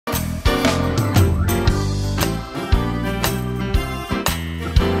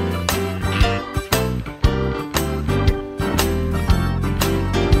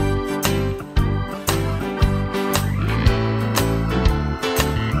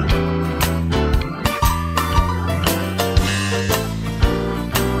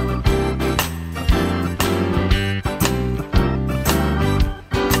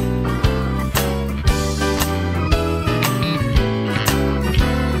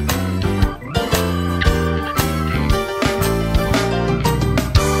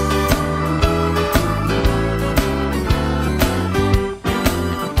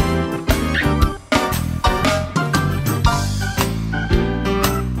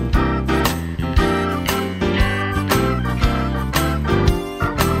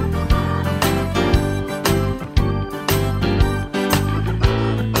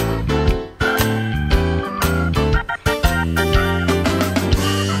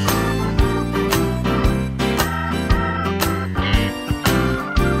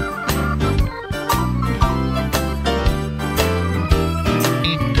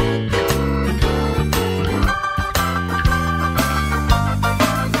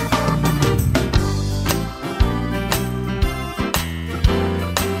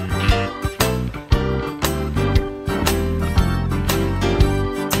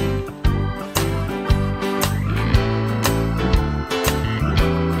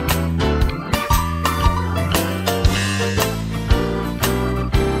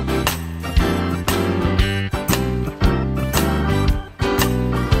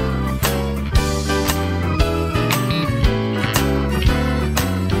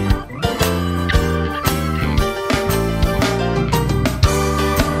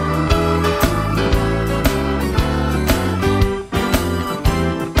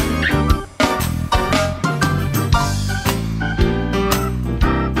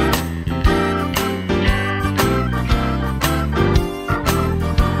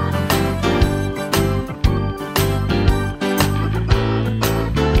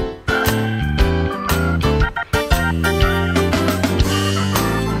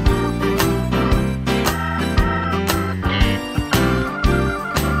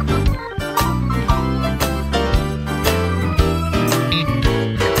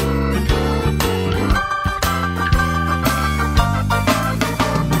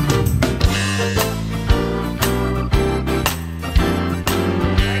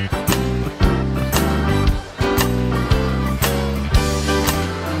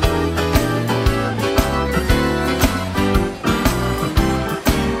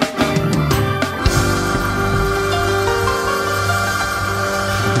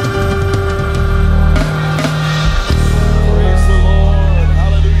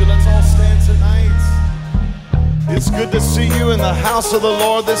you in the house of the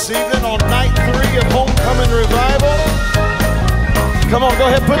Lord this evening on night 3 of Homecoming Revival. Come on, go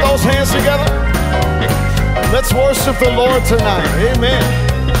ahead, put those hands together. Let's worship the Lord tonight.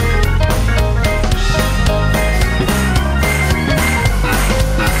 Amen.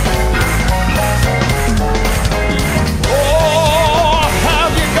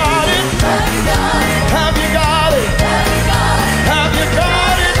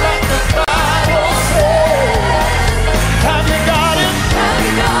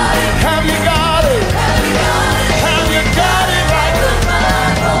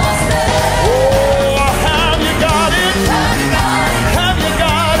 Have you got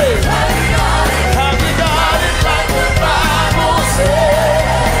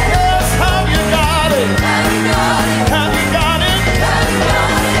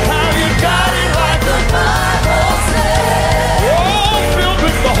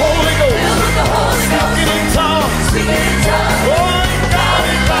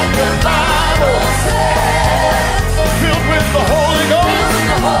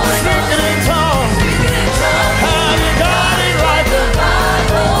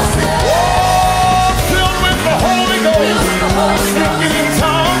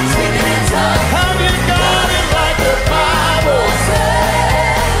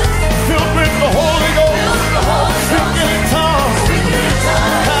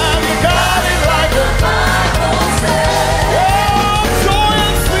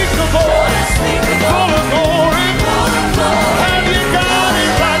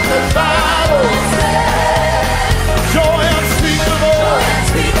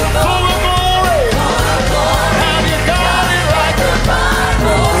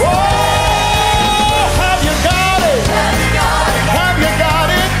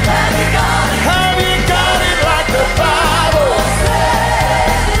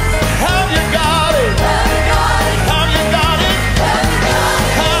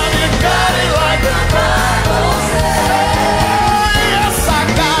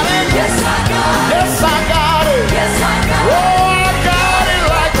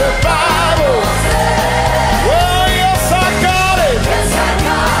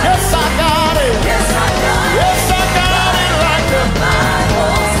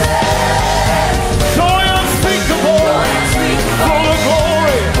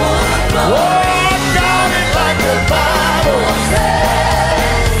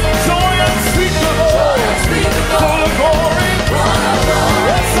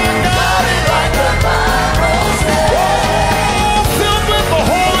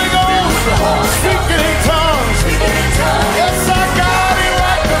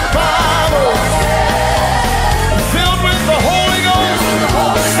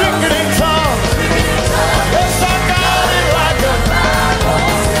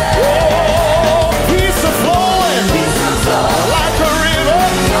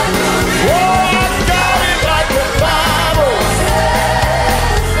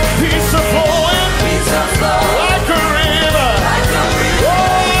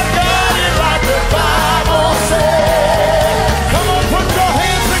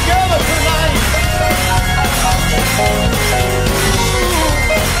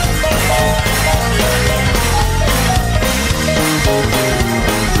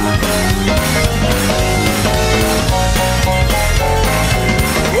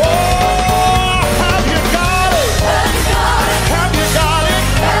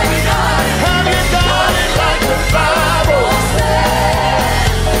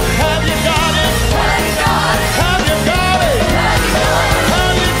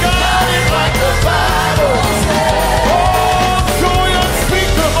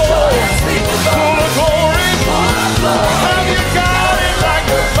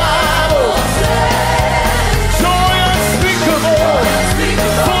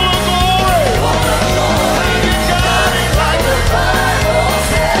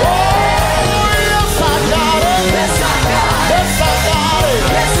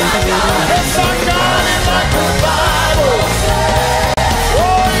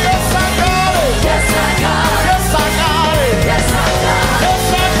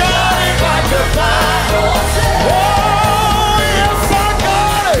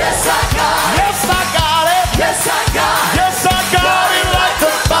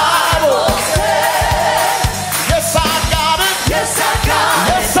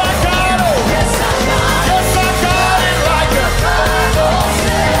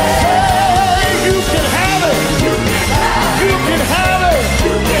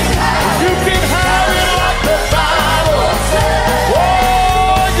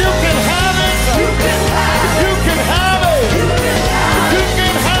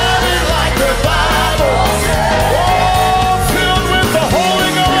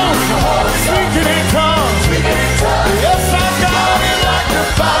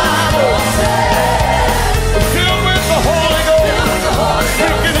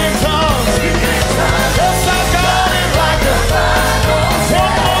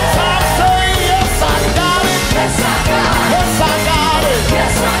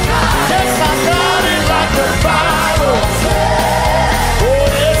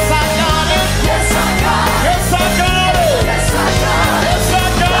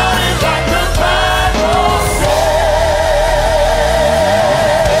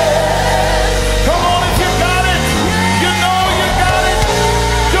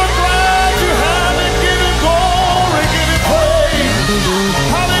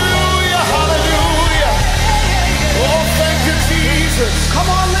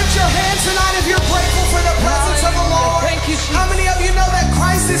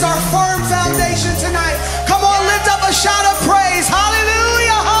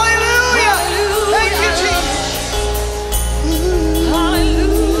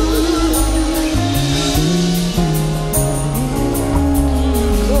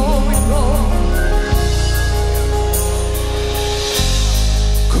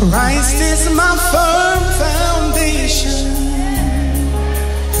Christ is my firm foundation.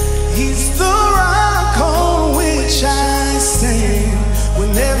 He's the rock on which I stand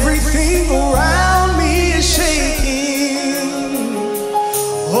when everything around me is shaking.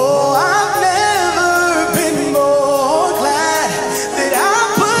 Oh, I've never been more glad that I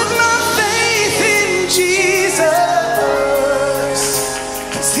put my faith in Jesus,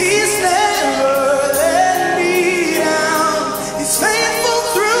 'cause He's never let me down. He's faithful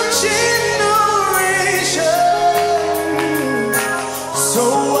through generations. So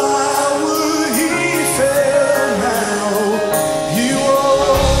why would He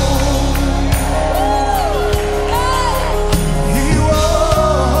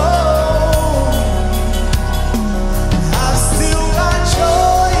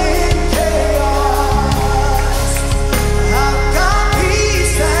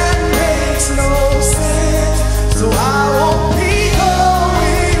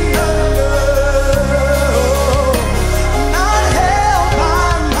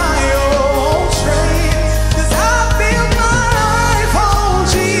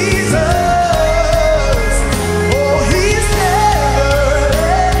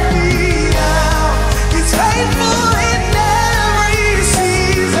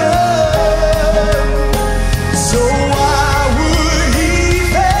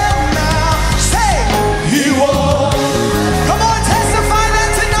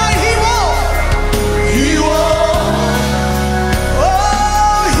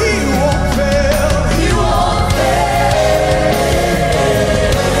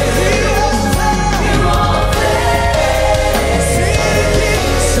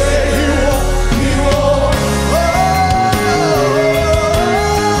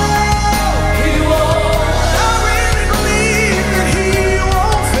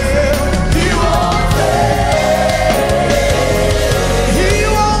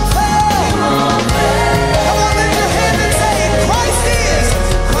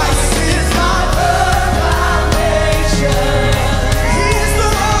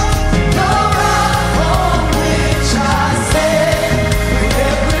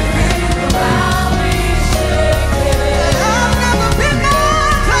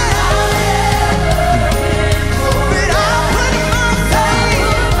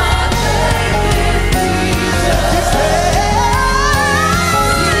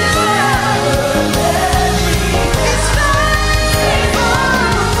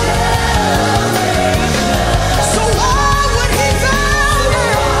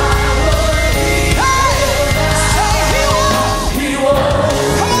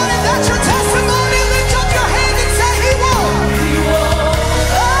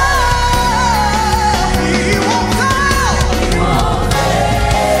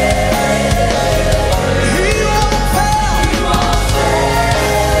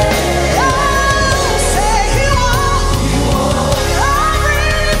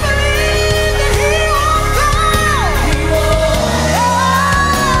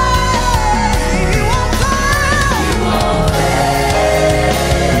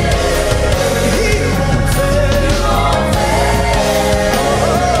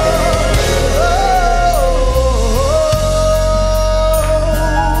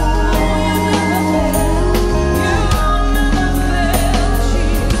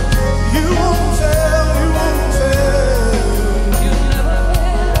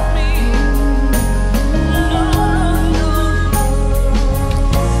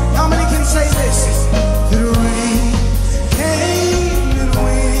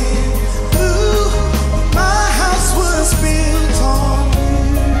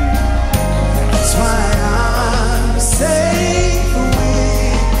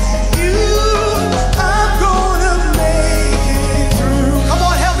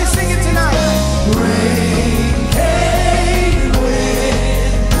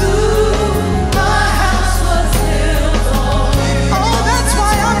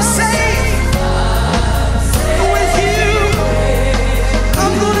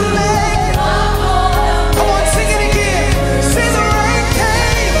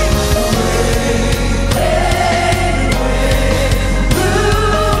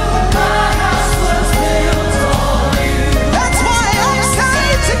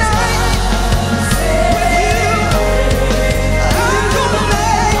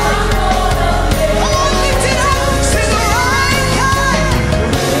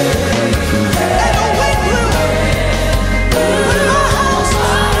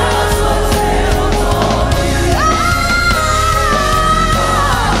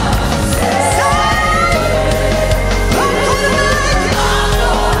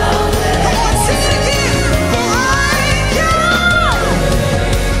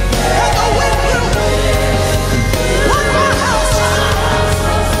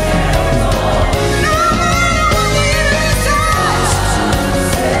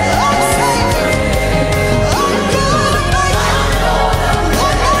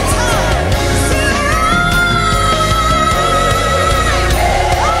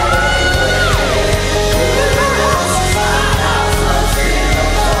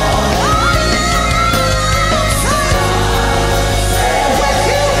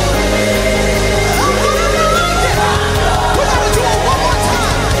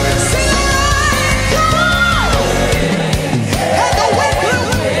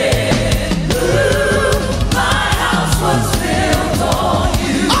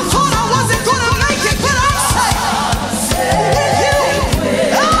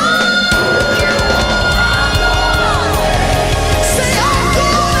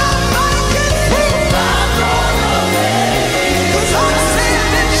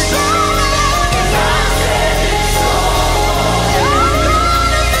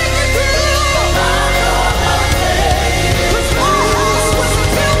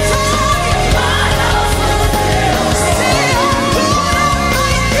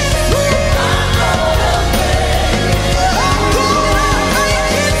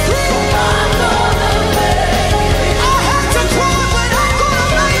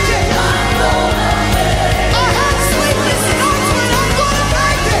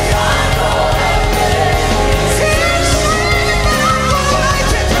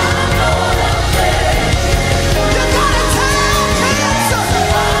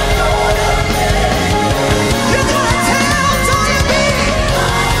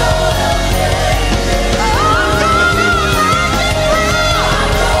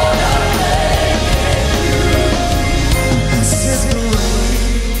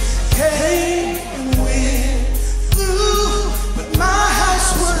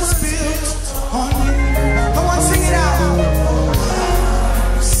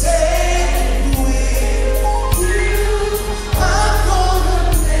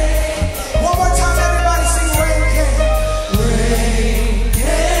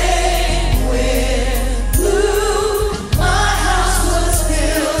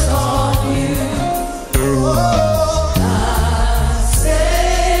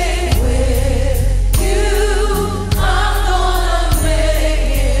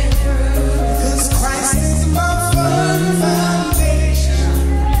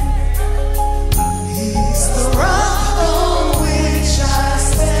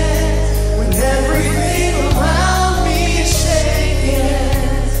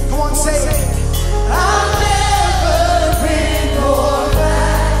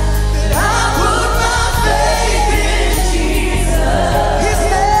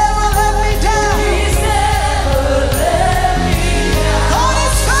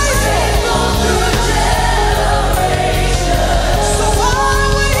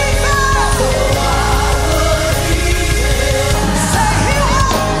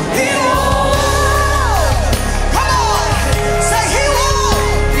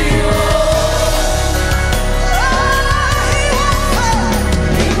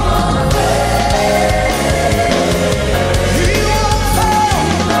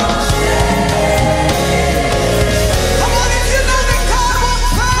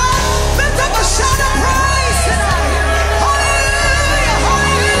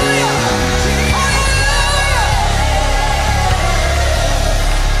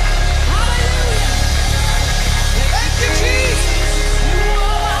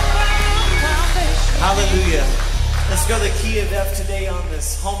Let's go to the key of F today on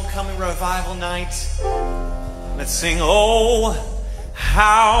this homecoming revival night. Let's sing, oh,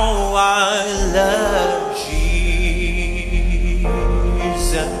 how I love Jesus.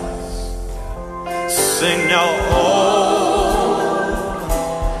 Sing now, oh,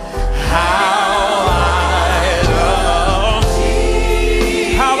 how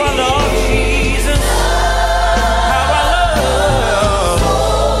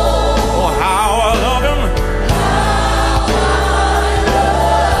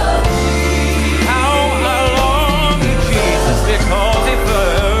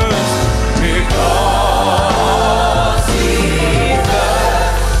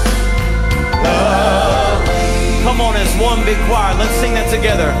one big choir. Let's sing that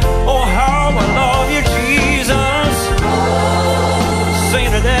together. Oh, how I love you, Jesus. Sing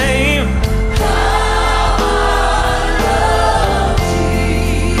it today.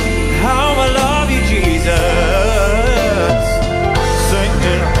 How I love you, Jesus. Sing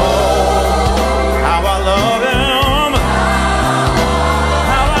it. Oh, how I love Him.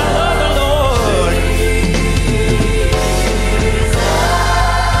 How I love the Lord.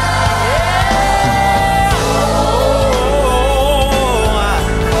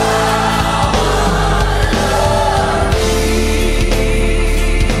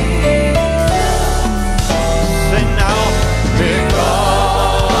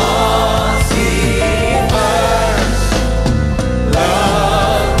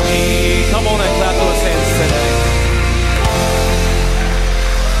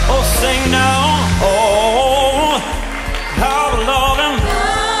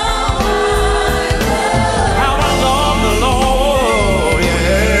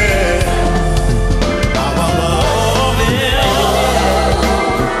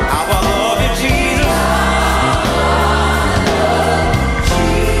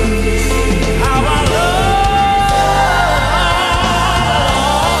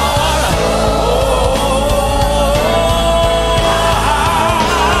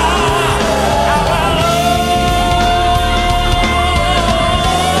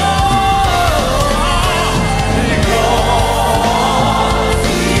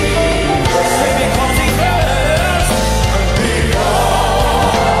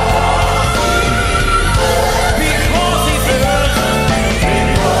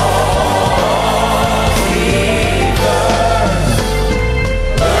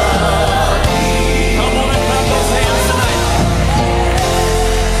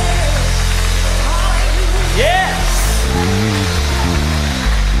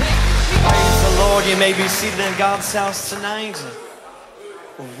 You may be seated in God's house tonight.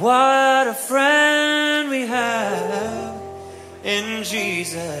 What a friend we have in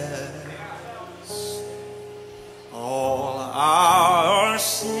Jesus. All our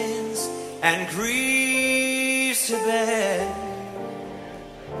sins and griefs to bear.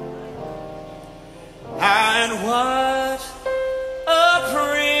 And what a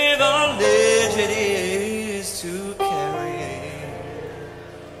privilege it is to carry.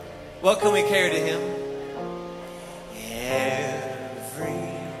 What can we carry to Him? Everything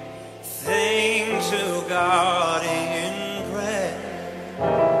to God in prayer.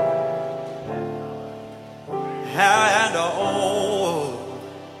 And oh,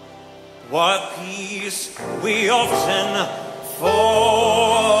 what peace we often forfeit.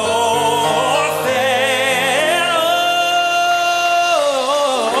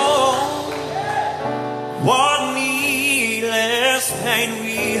 Oh, what needless pain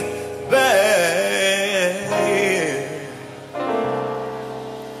we bear,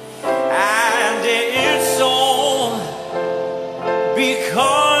 and it's all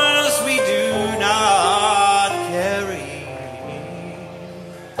because we do not carry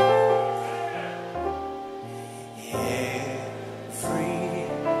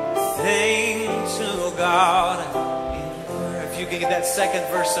everything to God in prayer. If you can get that second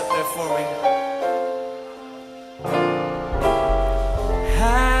verse up there for me.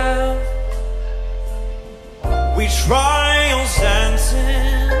 We trials and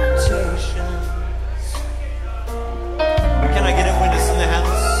temptations. Can I get a witness in the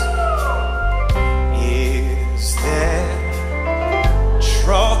house? Is there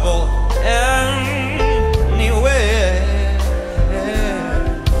trouble anywhere?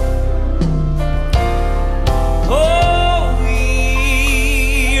 Oh,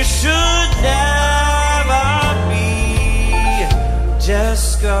 we should never be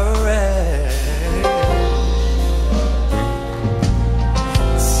discouraged.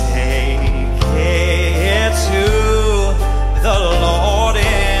 The Lord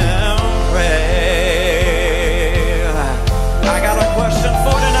in prayer. I got a question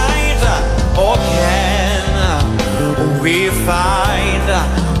for tonight. Oh, can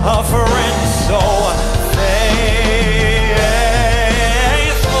a friend so faithful,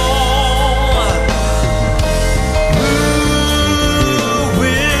 who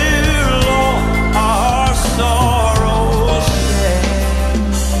will all our sorrows share.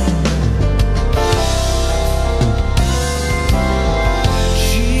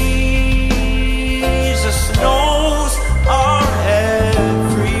 Jesus knows our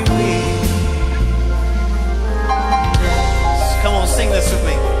every weakness. Come on, sing this with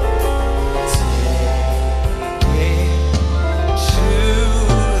me.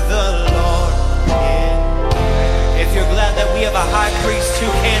 We have a high priest who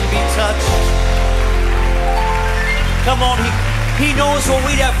can be touched. Come on, he knows what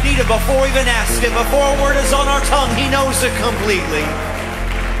we have needed before we even ask it. Before a word is on our tongue, he knows it completely.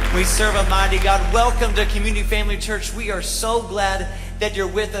 We serve a mighty God. Welcome to Community Family Church. We are so glad that you're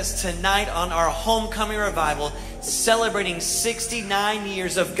with us tonight on our homecoming revival, celebrating 69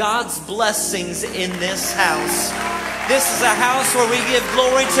 years of God's blessings in this house. This is a house where we give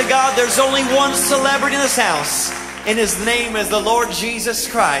glory to God. There's only one celebrity in this house, and his name is the Lord Jesus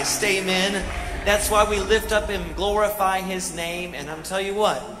Christ. Amen. That's why we lift up and glorify his name. And I'm telling you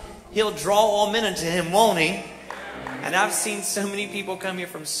what, he'll draw all men unto him, won't he? And I've seen so many people come here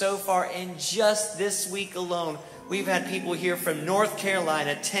from so far. And just this week alone, we've had people here from North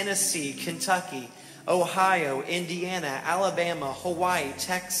Carolina, Tennessee, Kentucky, Ohio, Indiana, Alabama, Hawaii,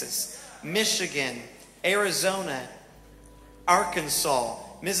 Texas, Michigan, Arizona, Arkansas,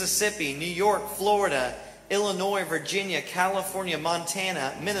 Mississippi, New York, Florida, Illinois, Virginia, California,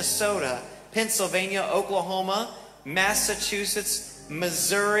 Montana, Minnesota, Pennsylvania, Oklahoma, Massachusetts,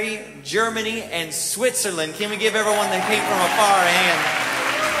 Missouri, Germany, and Switzerland. Can we give everyone that came from afar a hand?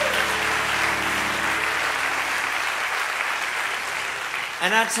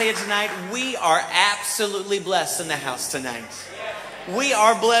 And I tell you tonight, we are absolutely blessed in the house tonight. We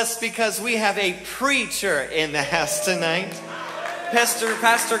are blessed because we have a preacher in the house tonight.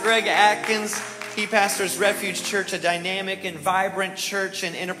 Pastor Greg Adkins. He pastors Refuge Church, a dynamic and vibrant church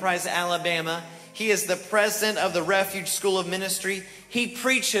in Enterprise, Alabama. He is the president of the Refuge School of Ministry. He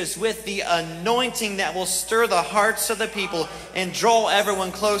preaches with the anointing that will stir the hearts of the people and draw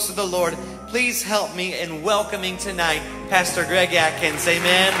everyone close to the Lord. Please help me in welcoming tonight Pastor Greg Adkins.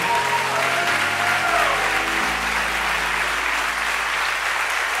 Amen.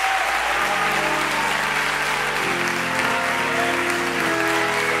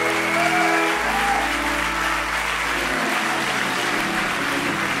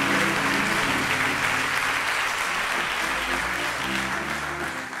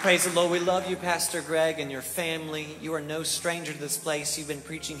 Praise the Lord. We love you, Pastor Greg, and your family. You are no stranger to this place. You've been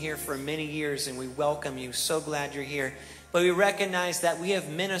preaching here for many years, and we welcome you. So glad you're here. But we recognize that we have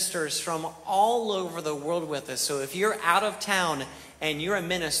ministers from all over the world with us. So if you're out of town and you're a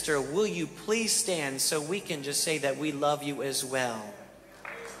minister, will you please stand so we can just say that we love you as well.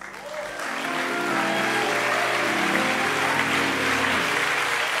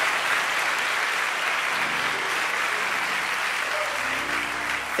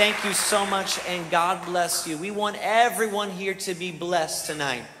 Thank you so much, and God bless you. We want everyone here to be blessed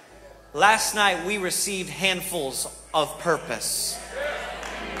tonight. Last night we received handfuls of purpose.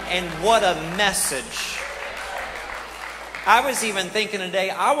 And what a message. I was even thinking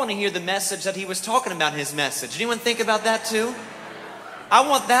today, I want to hear the message that he was talking about in his message. Anyone think about that too? I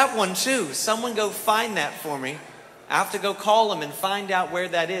want that one too. Someone go find that for me. I have to go call him and find out where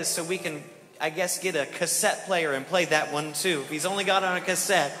that is so we can, I guess, get a cassette player and play that one too. If he's only got it on a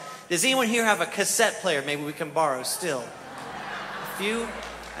cassette. Does anyone here have a cassette player maybe we can borrow still? A few?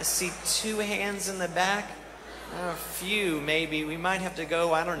 I see 2 hands in the back. A few maybe. We might have to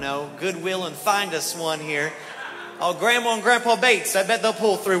go, I don't know, Goodwill and find us one here. Oh, Grandma and Grandpa Bates. I bet they'll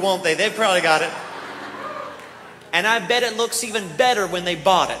pull through, won't they? They've probably got it. And I bet it looks even better when they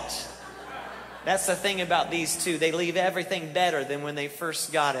bought it. That's the thing about these two. They leave everything better than when they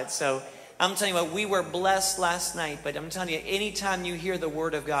first got it. So I'm telling you what, we were blessed last night, but I'm telling you, anytime you hear the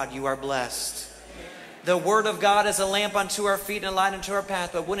Word of God, you are blessed. The Word of God is a lamp unto our feet and a light unto our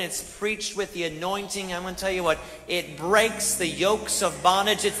path, but when it's preached with the anointing, I'm going to tell you what, it breaks the yokes of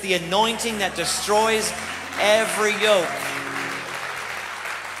bondage. It's the anointing that destroys every yoke.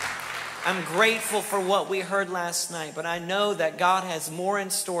 I'm grateful for what we heard last night, but I know that God has more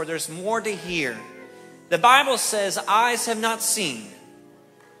in store. There's more to hear. The Bible says, eyes have not seen,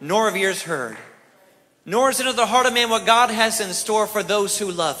 nor have ears heard, nor is it in the heart of man what God has in store for those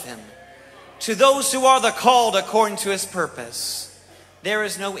who love him. To those who are the called according to his purpose. There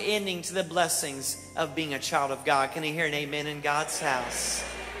is no ending to the blessings of being a child of God. Can you hear an amen in God's house?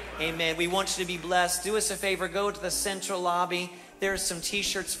 Amen. We want you to be blessed. Do us a favor. Go to the central lobby. There's some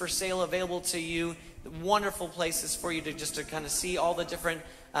t-shirts for sale available to you. Wonderful places for you to kind of see all the different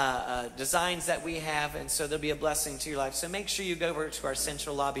designs that we have, and so there'll be a blessing to your life. So make sure you go over to our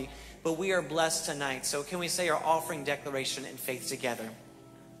central lobby. But we are blessed tonight. So can we say our offering declaration in faith together?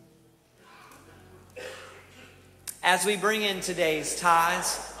 As we bring in today's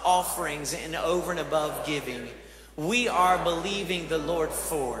tithes, offerings, and over and above giving, we are believing the Lord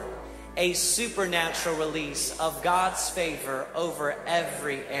for a supernatural release of God's favor over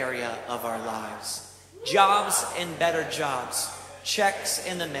every area of our lives. Jobs and better jobs, checks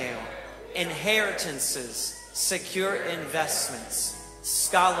in the mail, inheritances, secure investments,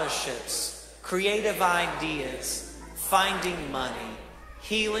 scholarships, creative ideas, finding money,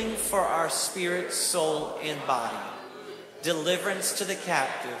 healing for our spirit, soul, and body, deliverance to the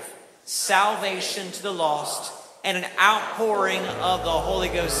captive, salvation to the lost, and an outpouring of the Holy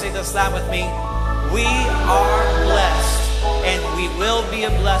Ghost. Say this loud with me. We are blessed, and we will be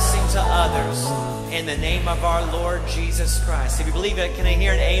a blessing to others in the name of our Lord Jesus Christ. If you believe it, can I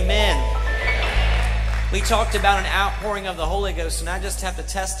hear an amen? We talked about an outpouring of the Holy Ghost, and I just have to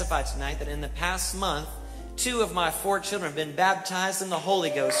testify tonight that in the past month, 2 of my 4 children have been baptized in the Holy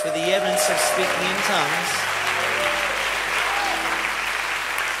Ghost for the evidence of speaking in tongues.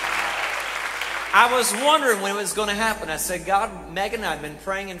 I was wondering when it was going to happen. I said, God, Megan and I have been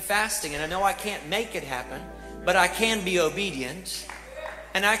praying and fasting, and I know I can't make it happen, but I can be obedient,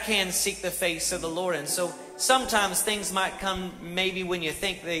 and I can seek the face of the Lord. And so sometimes things might come maybe when you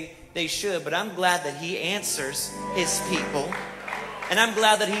think they should, but I'm glad that He answers His people, and I'm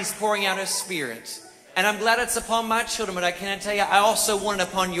glad that He's pouring out His Spirit, and I'm glad it's upon my children. But I can't tell you, I also want it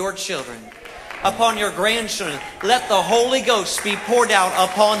upon your children, upon your grandchildren. Let the Holy Ghost be poured out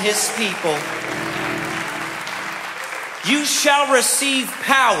upon His people. You shall receive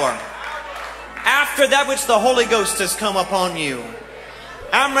power after that which the Holy Ghost has come upon you.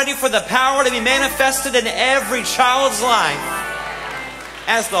 I'm ready for the power to be manifested in every child's life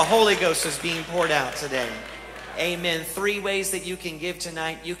as the Holy Ghost is being poured out today. Amen. 3 ways that you can give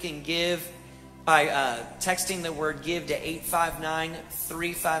tonight. You can give by texting the word give to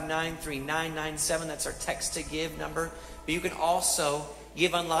 859-359-3997. That's our text to give number. But you can also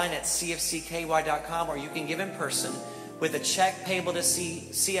give online at cfcky.com, or you can give in person with a check payable to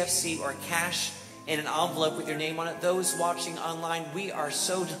CFC or cash in an envelope with your name on it. Those watching online, we are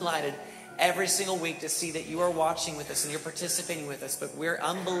so delighted every single week to see that you are watching with us and you're participating with us. But we're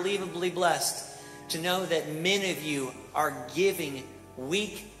unbelievably blessed to know that many of you are giving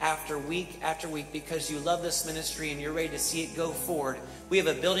week after week after week because you love this ministry and you're ready to see it go forward. We have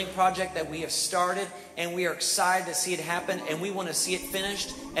a building project that we have started, and we are excited to see it happen, and we want to see it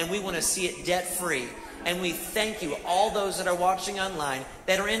finished, and we want to see it debt-free. And we thank you, all those that are watching online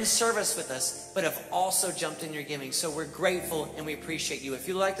that are in service with us, but have also jumped in your giving. So we're grateful and we appreciate you. If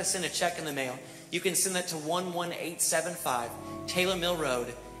you'd like to send a check in the mail, you can send that to 11875 Taylor Mill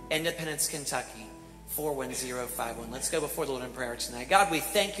Road, Independence, Kentucky, 41051. Let's go before the Lord in prayer tonight. God, we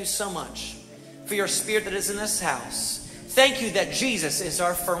thank you so much for your Spirit that is in this house. Thank you that Jesus is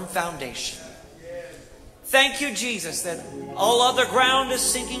our firm foundation. Thank you, Jesus, that all other ground is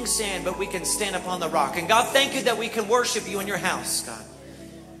sinking sand, but we can stand upon the rock. And God, thank you that we can worship you in your house, God.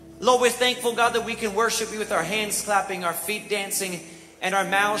 Lord, we're thankful, God, that we can worship you with our hands clapping, our feet dancing, and our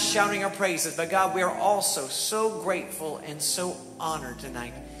mouths shouting our praises. But God, we are also so grateful and so honored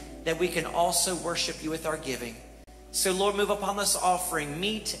tonight that we can also worship you with our giving. So Lord, move upon this offering.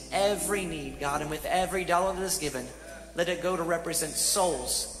 Meet every need, God, and with every dollar that is given, let it go to represent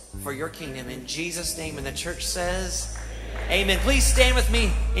souls for your kingdom. In Jesus' name. And the church says, amen. Please stand with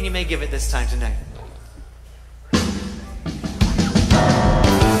me, and you may give it this time tonight.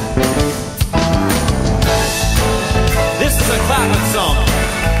 This is a clapping song.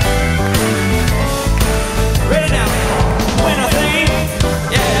 Ready now. When I think,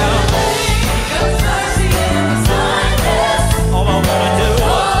 yeah, all I wanna do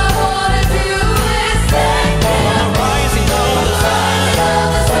is thank you. From the rising of the sun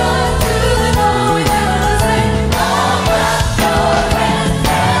to the going down of the same. All clap your hands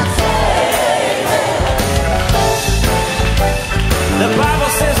and say. The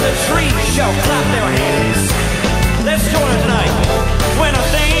Bible says the trees shall clap their hands. Let's join it tonight. When I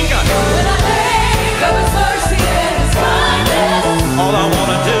think of His mercy and His kindness, all I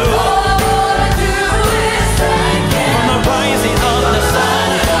wanna do is thank Him. From the rising of the sun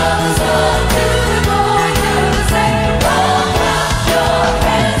to the going down of the same. All clap your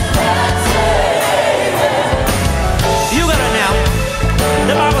hands and say. You got it now.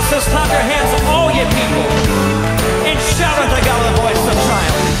 The Bible says, clap your hands, all ye people, and shout unto God with a voice of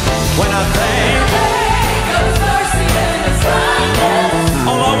triumph. When I think of His mercy and His kindness,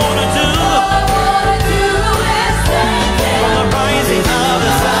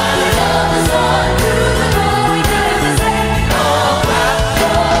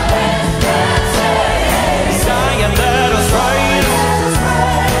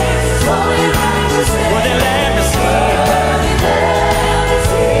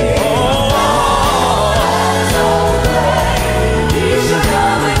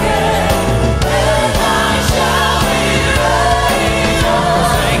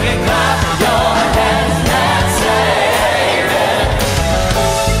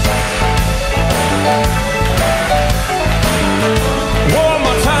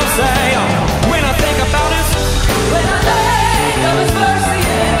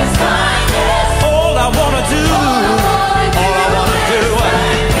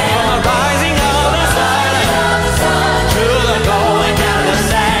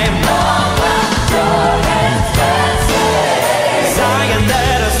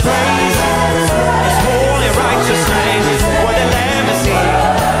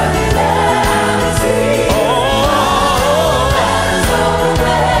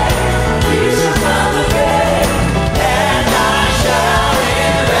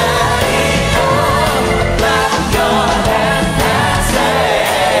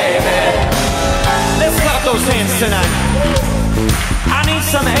 need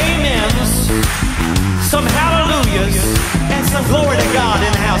some amens, some hallelujahs, and some glory to God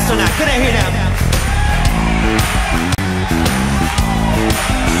in the house tonight. Can I hear that?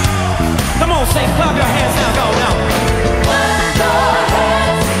 Come on, say, clap your hands now. Go now. Clap your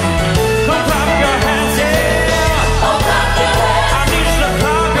hands. Come clap your hands, yeah. Oh, clap your hands. I need you to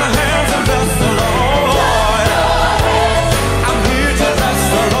clap your hands and bless the Lord. I'm here to bless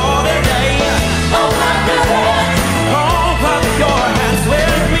the Lord today. Oh, clap your hands. Oh, clap your hands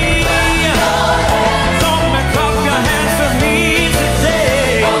with me. Come and clap your hands with me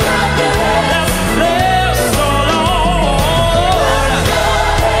today. Oh, clap your hands. Let's bless the Lord.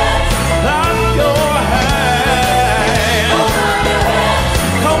 Clap your hands. Oh, clap your hands.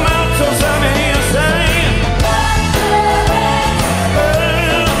 Come out to me and say, clap your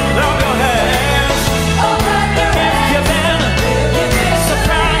hands. Clap your hands. Oh, clap your hands. If you've been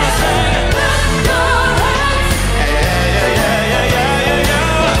surprised, say, clap your hands. Yeah.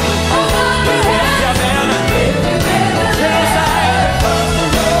 Oh, clap your hands. If you've been criticized, clap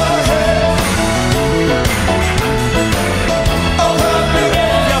your hands. Oh, clap your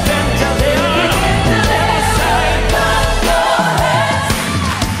hands. If you've been delivered, say, clap your hands.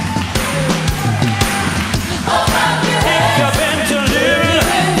 Oh, clap your hands. If you've been delivered,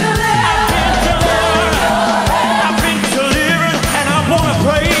 I've been delivered, and I want to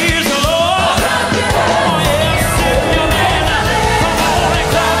praise the Lord. Oh, yes, if you've been, come on and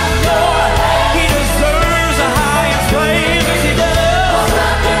clap your hands. He deserves the highest praise, yes, he does.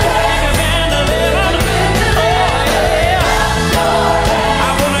 If you've been delivered, oh, yeah, I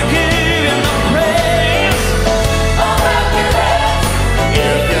want to give him the praise. Oh, clap your hands.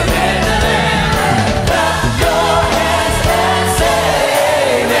 If you've been delivered, clap your hands and say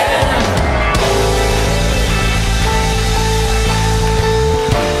amen.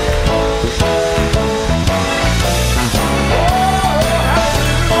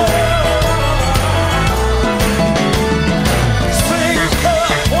 Sing the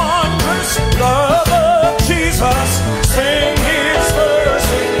wondrous love of Jesus. Sing his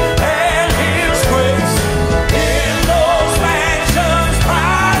mercy and his grace. In those mansions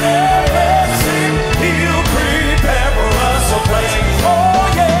bright and blessed, he'll prepare for us a place. Oh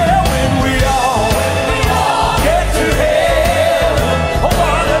yeah, when we all get to heaven, oh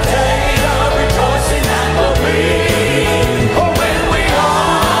what a day of rejoicing that will be. Oh when we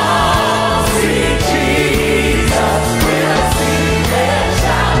all see Jesus, we'll sing and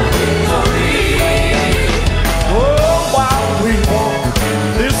shout victory. Oh, while we walk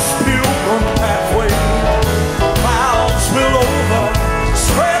this pilgrim pathway, clouds will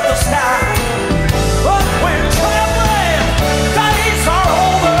overspread the sky. But when traveling days are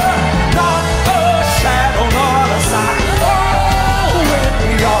over, not a shadow, not a sign. Oh, when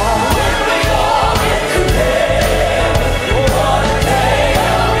we all get to heaven, oh, what a day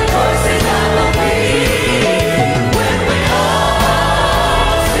of rejoicing that will be. When we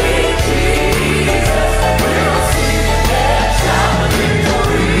all see Jesus, we'll sing and shout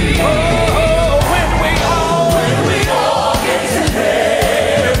victory. Oh, when we all get to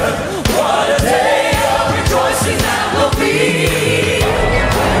heaven, what a day of rejoicing that will be.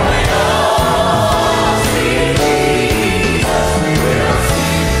 When we all see Jesus, we'll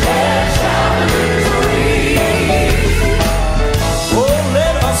sing and shout victory. Oh,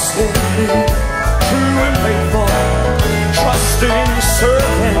 let us live true and faithful, trusting,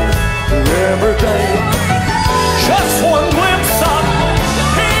 serving every day. Just one glimpse of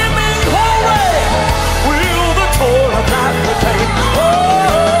him in glory, will the toil of night repay. Oh,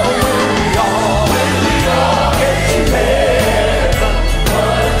 when we all get to heaven,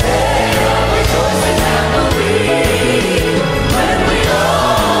 what a day of rejoicing that will be. When we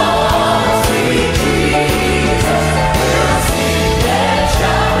all see Jesus, we'll sing and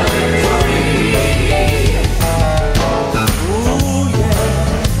shout victory. Oh yeah.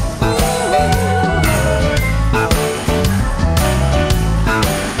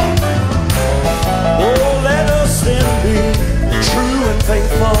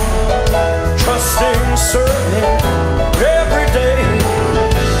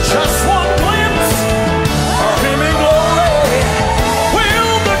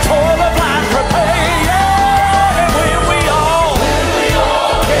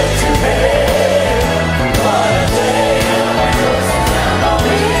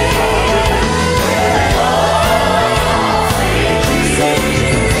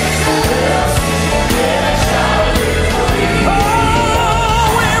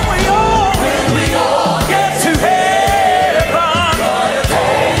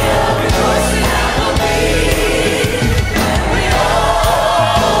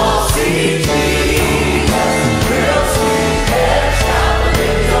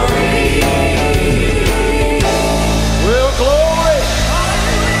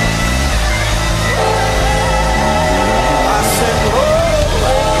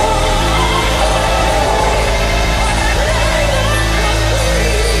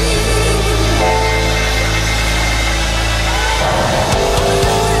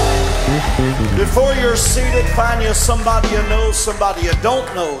 Before you're seated, find you somebody you know, somebody you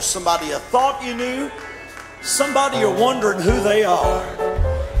don't know, somebody you thought you knew, somebody you're wondering who they are.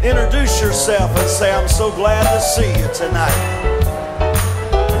 Introduce yourself and say, I'm so glad to see you tonight.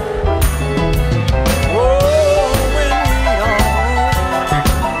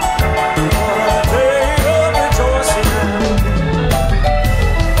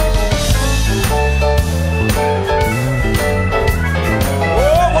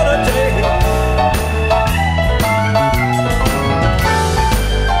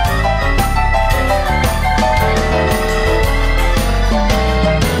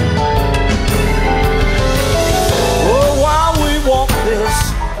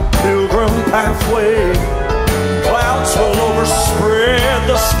 Halfway, clouds will overspread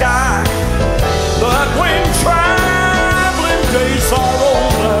the sky, but when traveling days are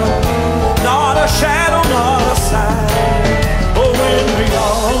over, not a shadow, not a sign. Oh, when we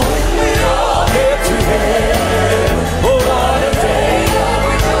all get to heaven, oh, what a day of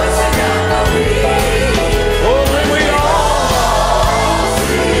rejoicing that will be. Oh, when we all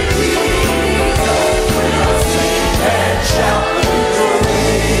see Jesus, we'll sing and shout the victory.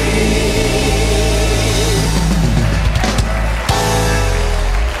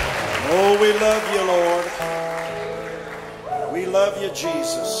 We love you, Lord. We love you,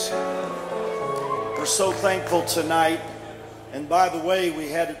 Jesus. We're so thankful tonight. And by the way, we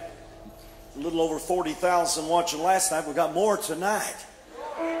had a little over 40,000 watching last night. We got more tonight.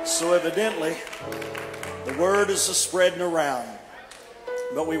 So evidently, the word is spreading around.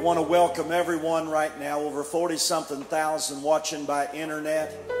 But we want to welcome everyone right now, over 40-something thousand watching by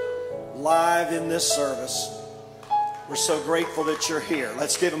internet, live in this service. We're so grateful that you're here.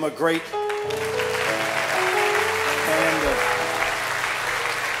 Let's give them a great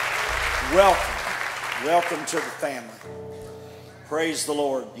and welcome to the family. Praise the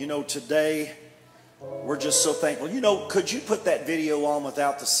Lord. You know, today we're just so thankful. You know, could you put that video on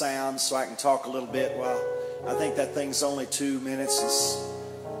without the sound so I can talk a little bit? Well, I think that thing's only 2 minutes.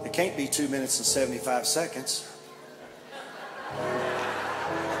 It can't be 2 minutes and 75 seconds.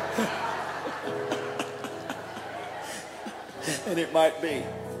 And it might be.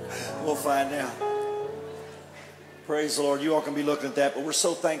 We'll find out. Praise the Lord. You all can be looking at that. But we're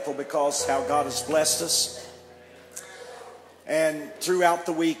so thankful because how God has blessed us. And throughout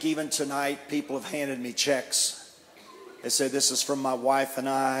the week, even tonight, people have handed me checks. They said, this is from my wife and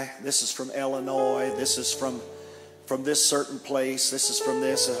I. This is from Illinois. This is from this certain place. This is from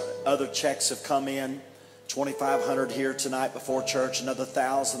this. Other checks have come in. 2,500 here tonight before church. Another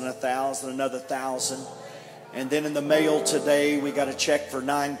 1,000, 1,000, another 1,000. And then in the mail today, we got a check for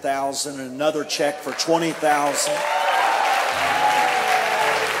 9,000 and another check for 20,000.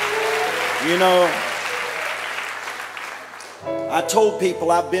 You know, I told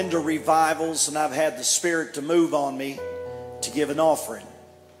people I've been to revivals and I've had the Spirit to move on me to give an offering.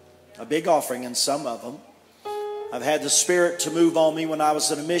 A big offering in some of them. I've had the Spirit to move on me when I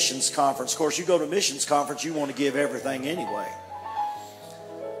was at a missions conference. Of course, you go to a missions conference, you want to give everything anyway.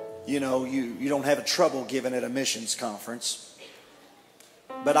 You know, you don't have a trouble giving at a missions conference.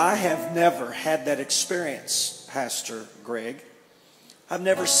 But I have never had that experience, Pastor Greg. I've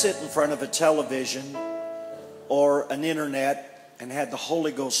never sit in front of a television or an internet and had the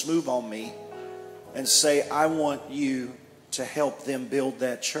Holy Ghost move on me and say, I want you to help them build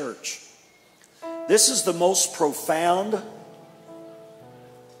that church. This is the most profound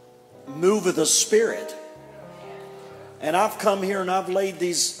move of the Spirit. And I've come here and I've laid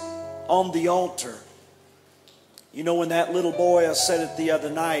these on the altar. You know, when that little boy, I said it the other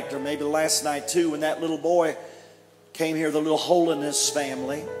night, or maybe last night too, when that little boy came here, the little Holiness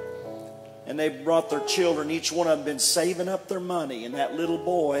family, and they brought their children, each one of them been saving up their money, and that little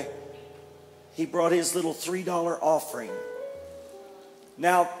boy, he brought his little $3 offering.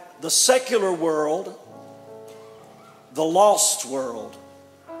 Now, the secular world, the lost world,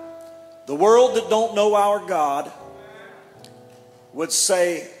 the world that don't know our God, would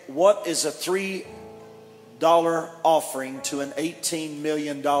say, what is a $3 offering to an $18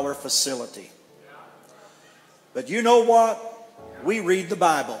 million facility? But you know what? We read the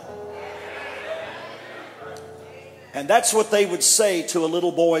Bible. And that's what they would say to a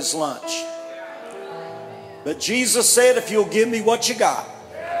little boy's lunch. But Jesus said, if you'll give me what you got,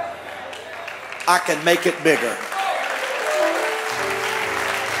 I can make it bigger.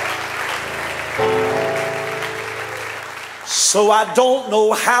 So I don't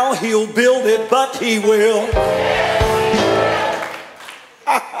know how he'll build it, but he will.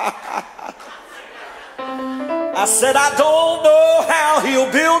 I said, I don't know how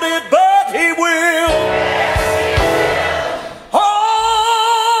he'll build it, but he will. Oh,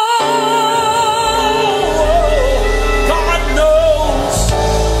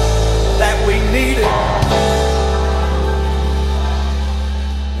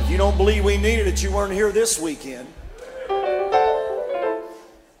 don't believe we needed it, you weren't here this weekend.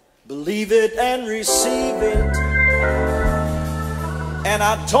 Believe it and receive it. And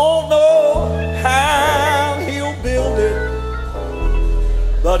I don't know how he'll build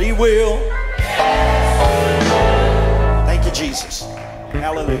it, but he will. Thank you, Jesus.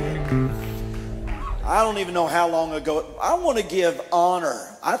 Hallelujah. I don't even know how long ago. I want to give honor.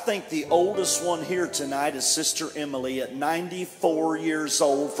 I think the oldest one here tonight is Sister Emily at 94 years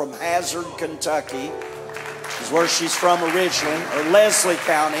old from Hazard, Kentucky. Is where she's from originally, or Leslie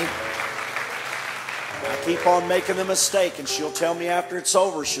County. I keep on making a mistake, and she'll tell me after it's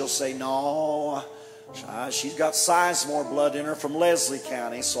over, she'll say, no, she's got Sizemore blood in her from Leslie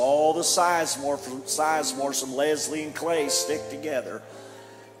County, so all the Sizemores from Leslie and Clay stick together.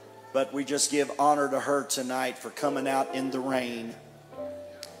 But we just give honor to her tonight for coming out in the rain.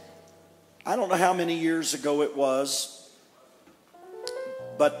 I don't know how many years ago it was,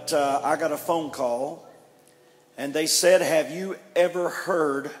 but I got a phone call, and they said, have you ever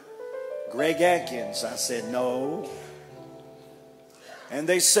heard Greg Adkins? I said, no. And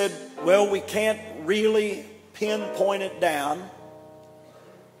they said, well, we can't really pinpoint it down,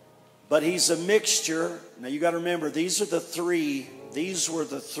 but he's a mixture. Now you got to remember, these were the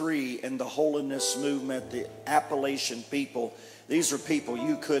three in the holiness movement, the Appalachian people. These are people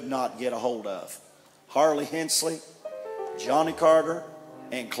you could not get a hold of. Harley Hensley, Johnny Carter,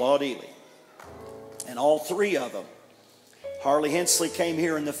 and Claude Ely. And all three of them. Harley Hensley came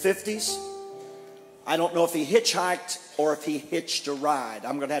here in the 50s. I don't know if he hitchhiked or if he hitched a ride.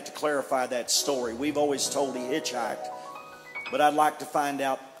 I'm going to have to clarify that story. We've always told he hitchhiked, but I'd like to find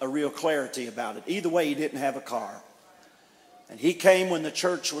out a real clarity about it. Either way, he didn't have a car. And he came when the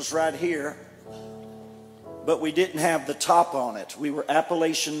church was right here, but we didn't have the top on it. We were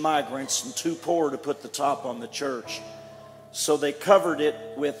Appalachian migrants and too poor to put the top on the church. So they covered it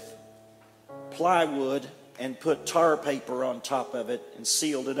with plywood and put tar paper on top of it and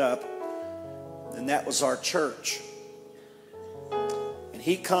sealed it up. And that was our church. And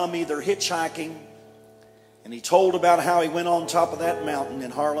he come either hitchhiking, and he told about how he went on top of that mountain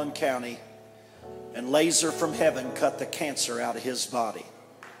in Harlan County, and laser from heaven cut the cancer out of his body.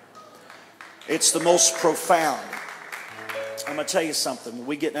 It's the most profound. I'm going to tell you something. When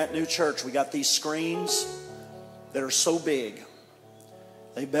we get in that new church, we got these screens that are so big.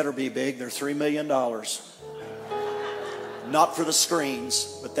 They better be big. They're $3 million. Not for the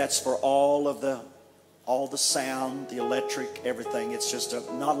screens, but that's for all the sound, the electric, everything. It's just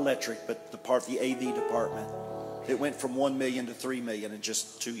not electric, but the AV department. It went from 1 million to 3 million in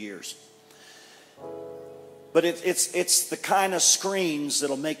just 2 years. But it's the kind of screens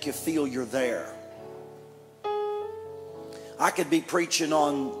that'll make you feel you're there. I could be preaching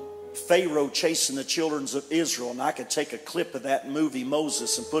on Pharaoh chasing the children of Israel, and I could take a clip of that movie,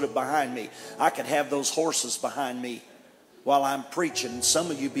 Moses, and put it behind me. I could have those horses behind me while I'm preaching, and some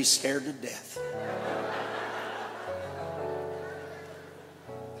of you be scared to death.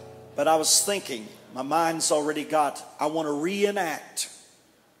 But I was thinking, my mind's already got, I want to reenact.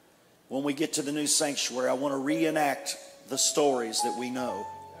 When we get to the new sanctuary, I want to reenact the stories that we know.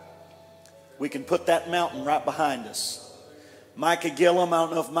 We can put that mountain right behind us. Micah Gillum, I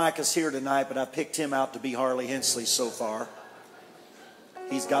don't know if Micah's here tonight, but I picked him out to be Harley Hensley so far.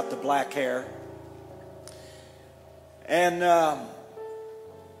 He's got the black hair. And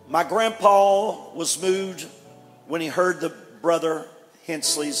my grandpa was moved when he heard the brother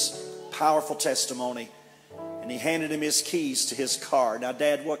Hensley's powerful testimony. And he handed him his keys to his car. Now,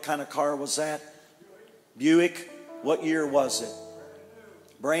 Dad, what kind of car was that? Buick? What year was it?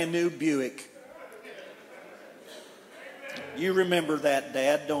 Brand new Buick. You remember that,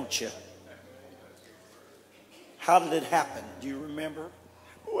 Dad, don't you? How did it happen? Do you remember?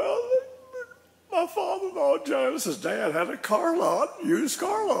 Well, my father-in-law, Jonas's dad, had a car lot, used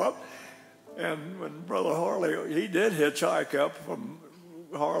car lot. And when Brother Harley, he did hitchhike up from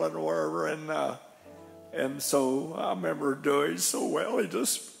Harlan or wherever, and so I remember doing so well, he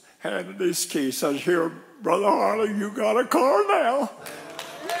just handed his keys, said, here, Brother Harley, you got a car now.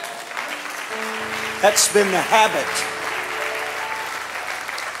 That's been the habit.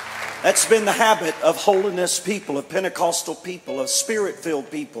 That's been the habit of holiness people, of Pentecostal people, of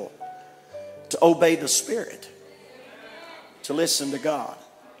Spirit-filled people, to obey the Spirit, to listen to God.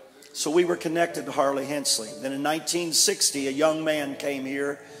 So we were connected to Harley Hensley. Then in 1960, a young man came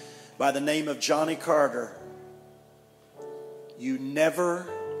here by the name of Johnny Carter. You never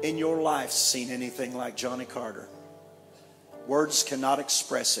in your life seen anything like Johnny Carter. Words cannot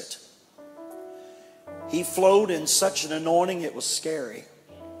express it. He flowed in such an anointing, it was scary.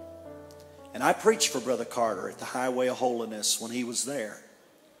 And I preached for Brother Carter at the Highway of Holiness when he was there.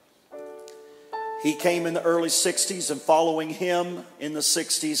 He came in the early 60s, and following him in the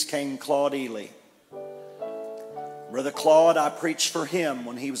 60s came Claude Ely. Brother Claude, I preached for him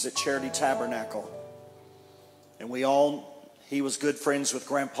when he was at Charity Tabernacle. And he was good friends with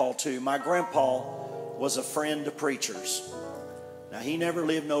Grandpa too. My grandpa was a friend to preachers. Now he never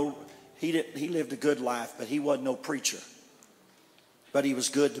lived he lived a good life, but he wasn't no preacher. But he was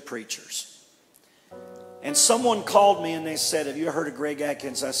good to preachers. And someone called me and they said, "Have you heard of Greg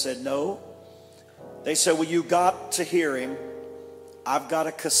Adkins?" I said, "No." They said, "Well, you got to hear him. I've got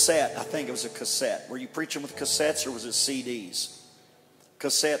a cassette." I think it was a cassette. Were you preaching with cassettes or was it CDs?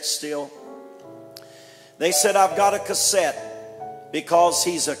 Cassettes still? They said, "I've got a cassette because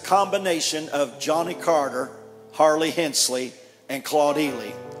he's a combination of Johnny Carter, Harley Hensley, and Claude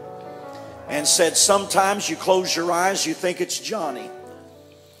Ely." And said, "Sometimes you close your eyes, you think it's Johnny."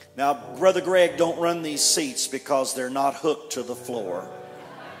 Now, Brother Greg, don't run these seats because they're not hooked to the floor.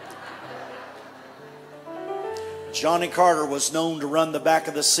 Johnny Carter was known to run the back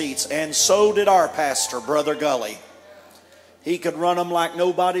of the seats, and so did our pastor, Brother Gully. He could run them like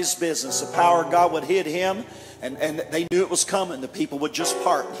nobody's business. The power of God would hit him, and they knew it was coming. The people would just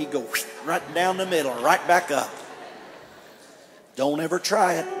part. He'd go right down the middle, right back up. Don't ever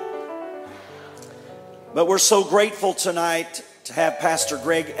try it. But we're so grateful tonight to have Pastor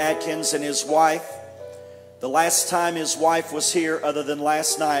Greg Adkins and his wife. The last time his wife was here, other than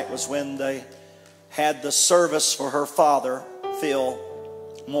last night, was when they had the service for her father, Phil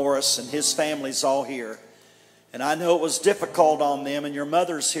Morris, and his family's all here. And I know it was difficult on them, and your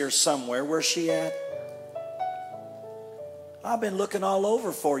mother's here somewhere. Where's she at? I've been looking all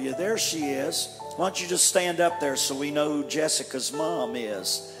over for you. There she is. Why don't you just stand up there so we know who Jessica's mom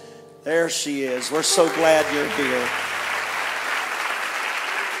is? There she is. We're so glad you're here.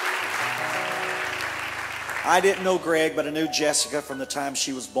 I didn't know Greg, but I knew Jessica from the time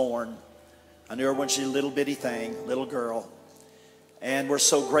she was born. I knew her when she was a little bitty thing, little girl. And we're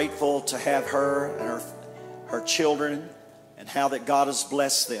so grateful to have her and her children and how that God has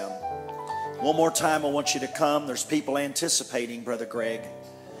blessed them. One more time, I want you to come. There's people anticipating Brother Greg.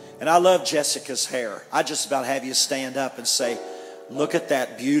 And I love Jessica's hair. I just about have you stand up and say, "Look at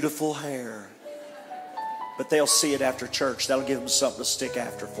that beautiful hair." But they'll see it after church. That'll give them something to stick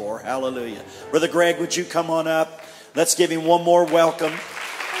after for. Hallelujah. Brother Greg, would you come on up? Let's give him one more welcome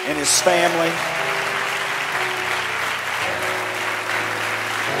and his family.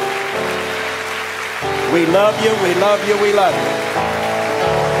 We love you, we love you, we love you.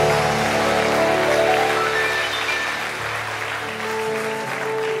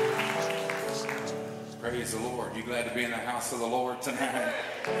 Praise the Lord. You glad to be in the house of the Lord tonight?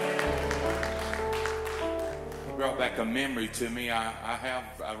 It brought back a memory to me.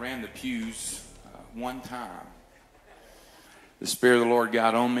 I ran the pews one time. The Spirit of the Lord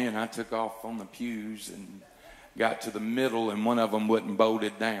got on me, and I took off on the pews and got to the middle, and one of them wasn't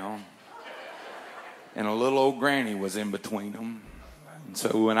bolted down. And a little old granny was in between them. And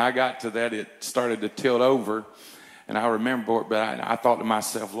so when I got to that, it started to tilt over. And I remember it, but I thought to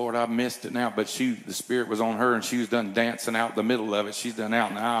myself, Lord, I missed it now. But the Spirit was on her, and she was done dancing out the middle of it. She's done out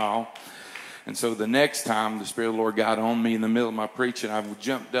in the aisle. And so the next time the Spirit of the Lord got on me in the middle of my preaching, I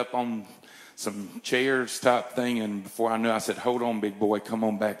jumped up on some chairs type thing. And before I knew, I said, "Hold on, big boy, come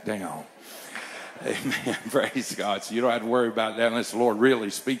on back down." Amen. Praise God. So you don't have to worry about that unless the Lord really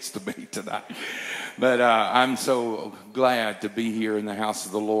speaks to me tonight. But I'm so glad to be here in the house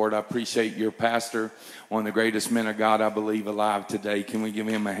of the Lord. I appreciate your pastor, one of the greatest men of God, I believe, alive today. Can we give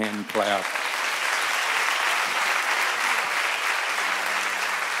him a hand clap?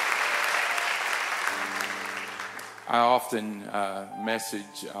 I often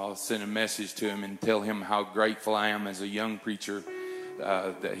I'll send a message to him and tell him how grateful I am as a young preacher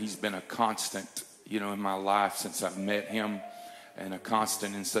that he's been a constant, in my life since I've met him. And a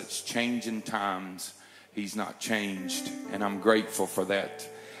constant in such changing times. He's not changed, and I'm grateful for that.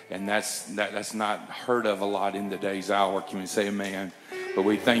 And that's not heard of a lot in today's hour. Can we say amen? But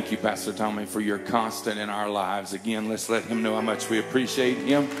we thank you, Pastor Tommy, for your constant in our lives. Again, let's let him know how much we appreciate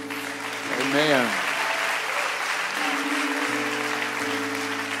him. Amen.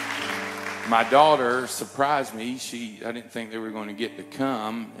 My daughter surprised me. I didn't think they were going to get to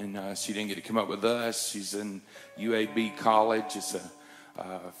come, and she didn't get to come up with us. She's in UAB college. It's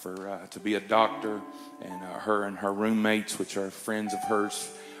to be a doctor, and her and her roommates, which are friends of hers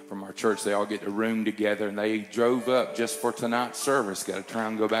from our church, they all get to room together, and they drove up just for tonight's service. Got to try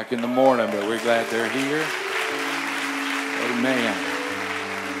and go back in the morning, but we're glad they're here. Amen.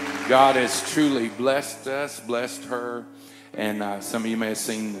 God has truly blessed us, blessed her. And some of you may have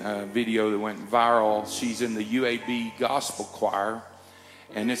seen a video that went viral. She's in the UAB gospel choir.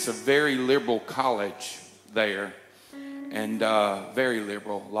 And it's a very liberal college there, and very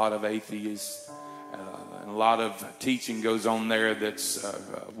liberal. A lot of atheists, and a lot of teaching goes on there that's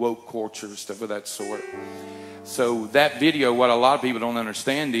woke culture, stuff of that sort. So that video, what a lot of people don't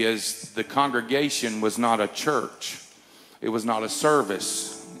understand is the congregation was not a church. It was not a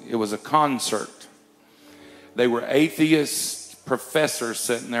service. It was a concert. They were atheist professors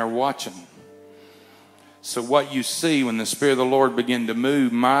sitting there watching. So what you see when the Spirit of the Lord began to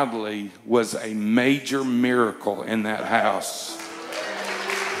move mightily was a major miracle in that house.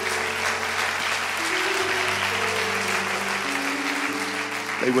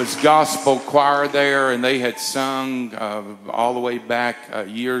 There was gospel choir there, and they had sung all the way back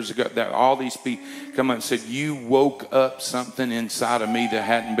years ago. That all these people come up and said, "You woke up something inside of me that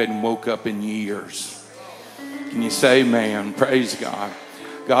hadn't been woke up in years." Can you say amen? Praise God.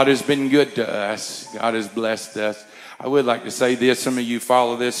 God has been good to us. God has blessed us. I would like to say this. Some of you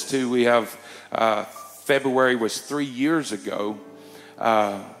follow this too. We have February was 3 years ago.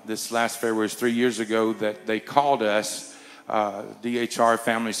 This last February was 3 years ago that they called us. DHR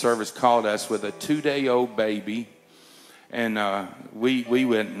Family Service called us with a 2-day-old baby, and we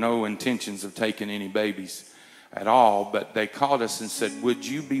had no intentions of taking any babies at all, but they called us and said, "Would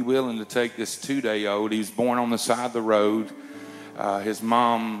you be willing to take this 2-day-old? He was born on the side of the road. His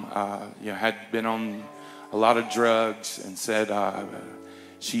mom had been on a lot of drugs and said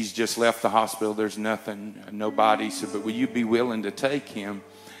she's just left the hospital. There's nothing, nobody." He said, "But will you be willing to take him?"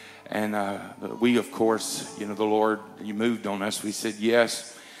 And we, of course, the Lord, He moved on us. We said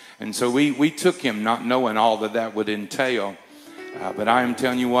yes. And so we took him not knowing all that would entail. But I am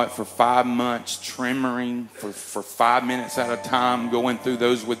telling you what, for 5 months, tremoring for 5 minutes at a time, going through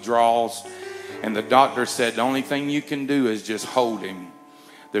those withdrawals. And the doctor said, the only thing you can do is just hold him.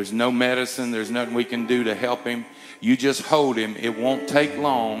 There's no medicine. There's nothing we can do to help him. You just hold him. It won't take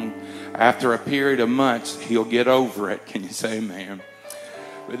long. After a period of months, he'll get over it. Can you say amen?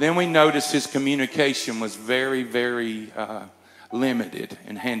 But then we noticed his communication was very, very limited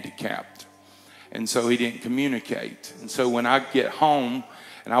and handicapped. And so he didn't communicate. And so when I get home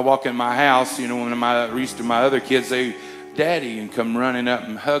and I walk in my house, when my used to my other kids, they, "Daddy," and come running up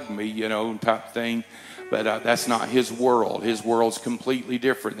and hug me, type thing. But that's not his world. His world's completely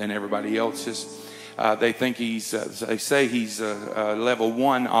different than everybody else's. They think they say he's level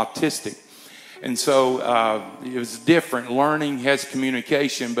 1 autistic. And so it was different. Learning his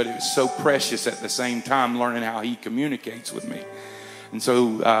communication, but it was so precious at the same time, learning how he communicates with me. And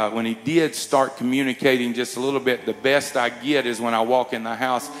so when he did start communicating just a little bit, the best I get is when I walk in the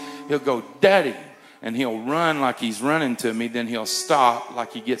house, he'll go, "Daddy," and he'll run like he's running to me. Then he'll stop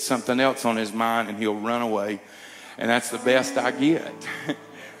like he gets something else on his mind, and he'll run away. And that's the best I get.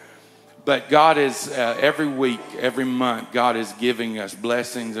 But God is, every week, every month, God is giving us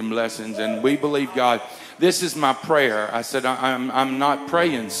blessings and blessings. And we believe God. This is my prayer. I said, I'm not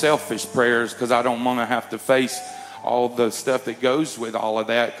praying selfish prayers because I don't want to have to face all the stuff that goes with all of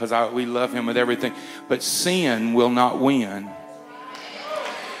that, because we love Him with everything. But sin will not win.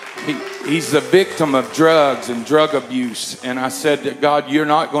 He's the victim of drugs and drug abuse. And I said that, God, you're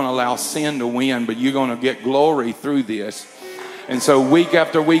not going to allow sin to win, but you're going to get glory through this. And so week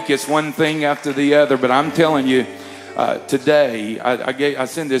after week, it's one thing after the other. But I'm telling you, today, I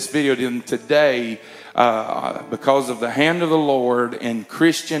sent this video to them today because of the hand of the Lord and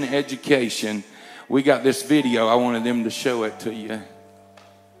Christian education. We got this video. I wanted them to show it to you.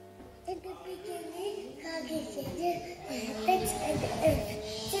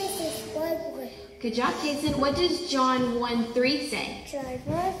 Good job, Jason. What does John 1:3 say? John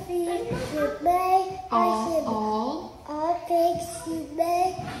 1:3, you made, all things you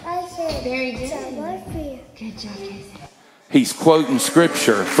made, I said. Very good. John 1:3. Good job, Jason. He's quoting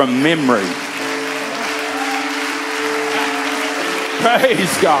scripture from memory.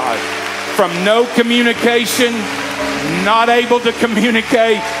 Praise God. From no communication, not able to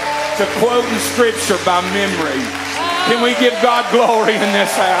communicate, to quoting scripture by memory. Can we give God glory in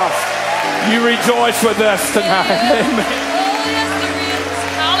this house? You rejoice with us tonight. Amen.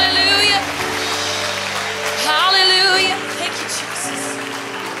 Hallelujah. Hallelujah. Thank you, Jesus.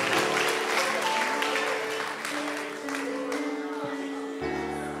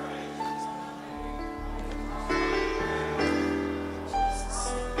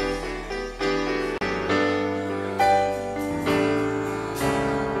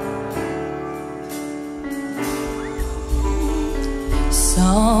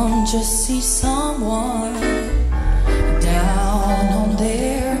 Some just see someone down on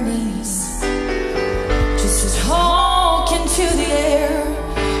their knees, just talk into the air,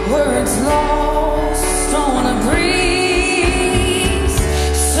 words lost on a breeze.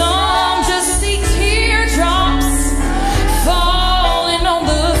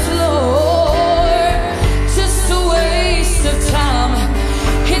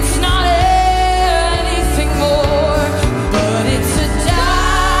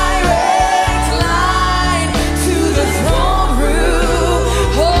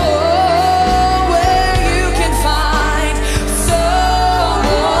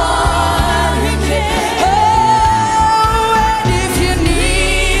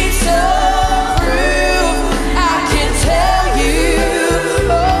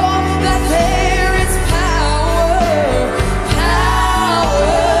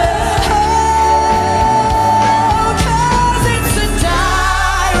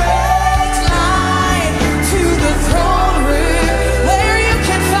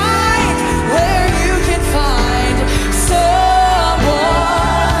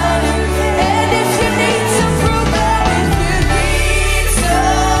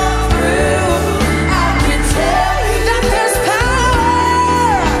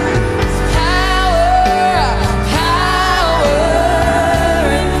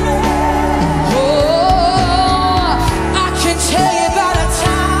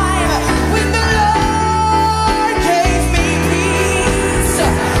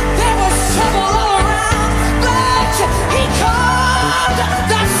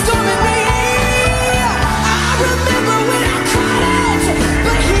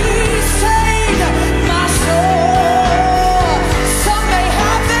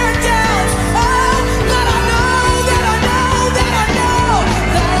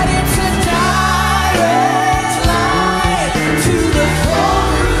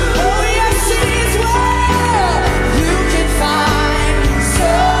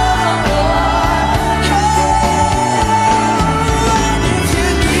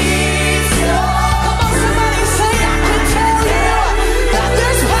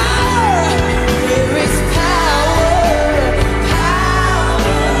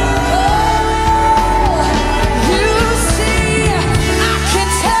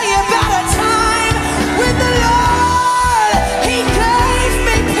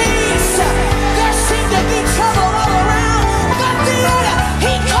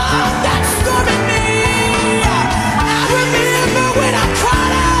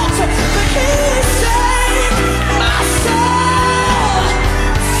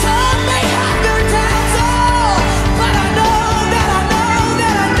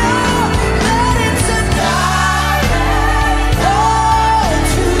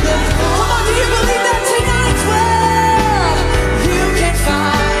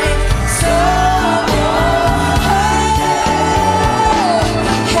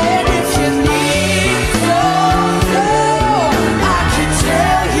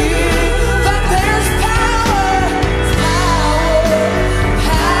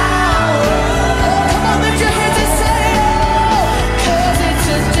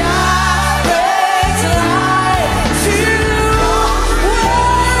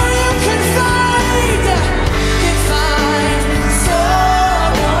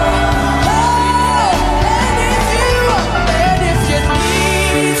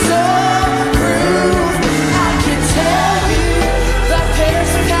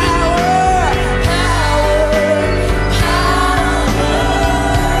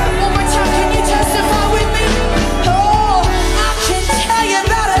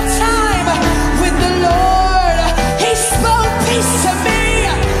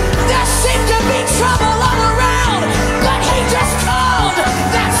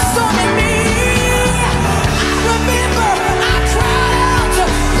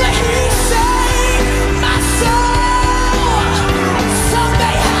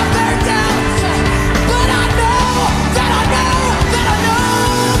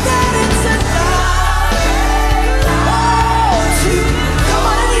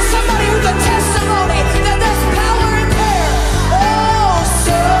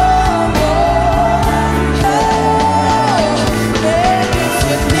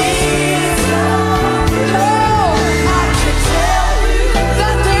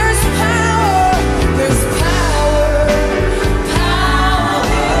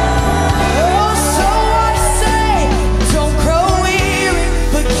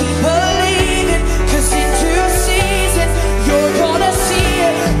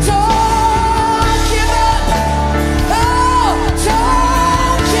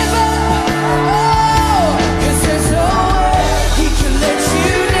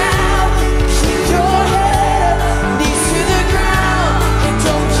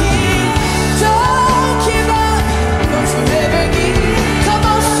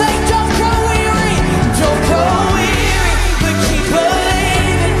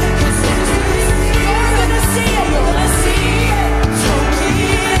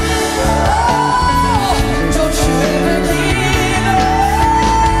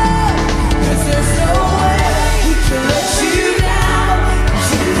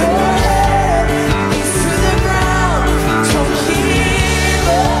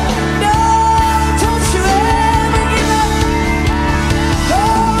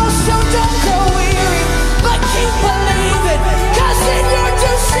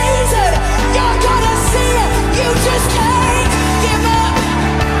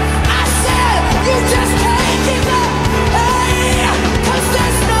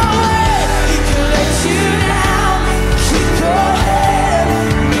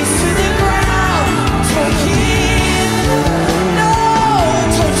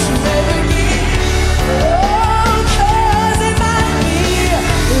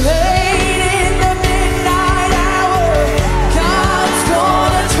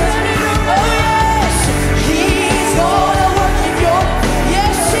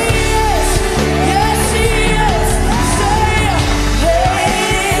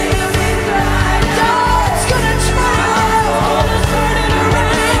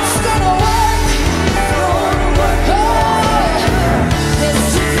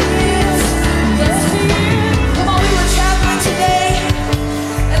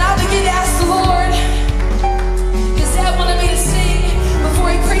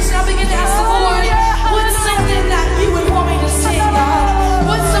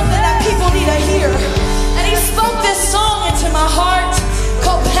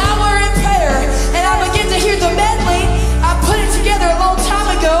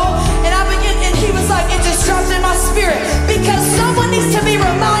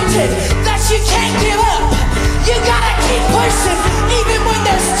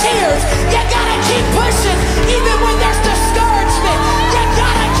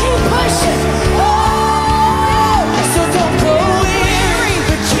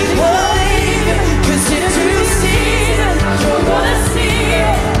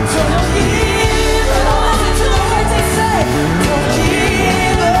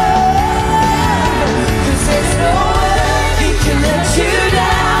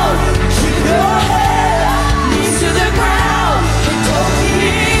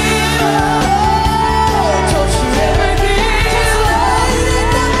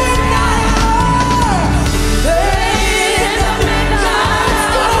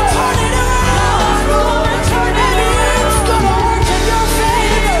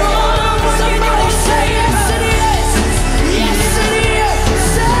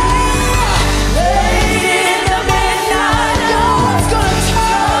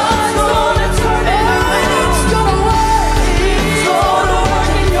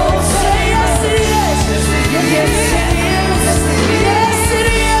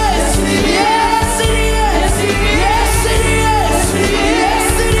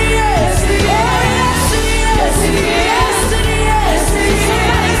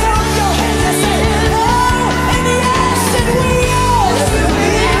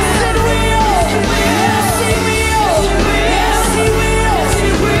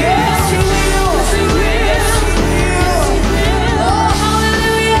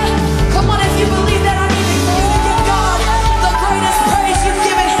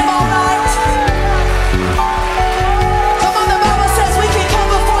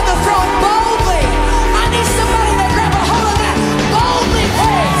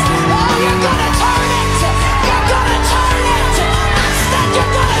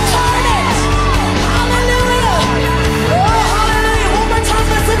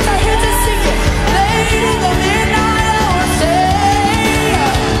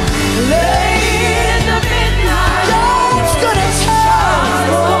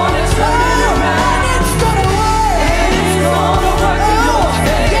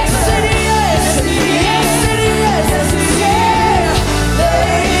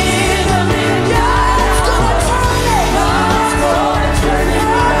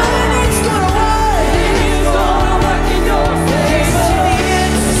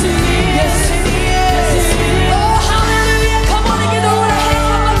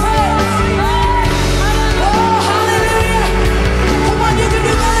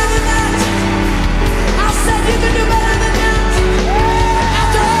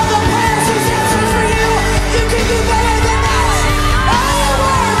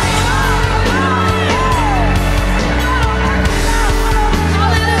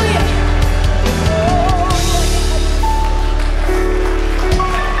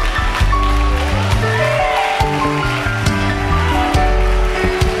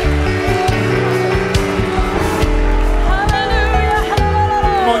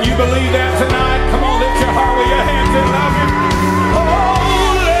 believe that tonight? Come on, lift your heart with your hands and love Him.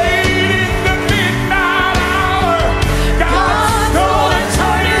 Oh, late in the midnight hour, God's gonna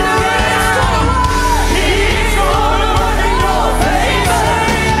turn it around. He's gonna work in your favor.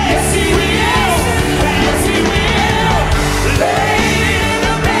 Yes, He will. Yes, He will. Late in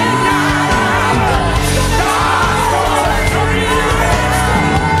the midnight hour, God's gonna turn it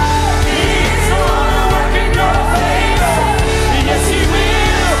around. He's gonna work in your favor. Yes, He will.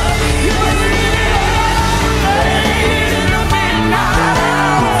 Yes, He will. Late in the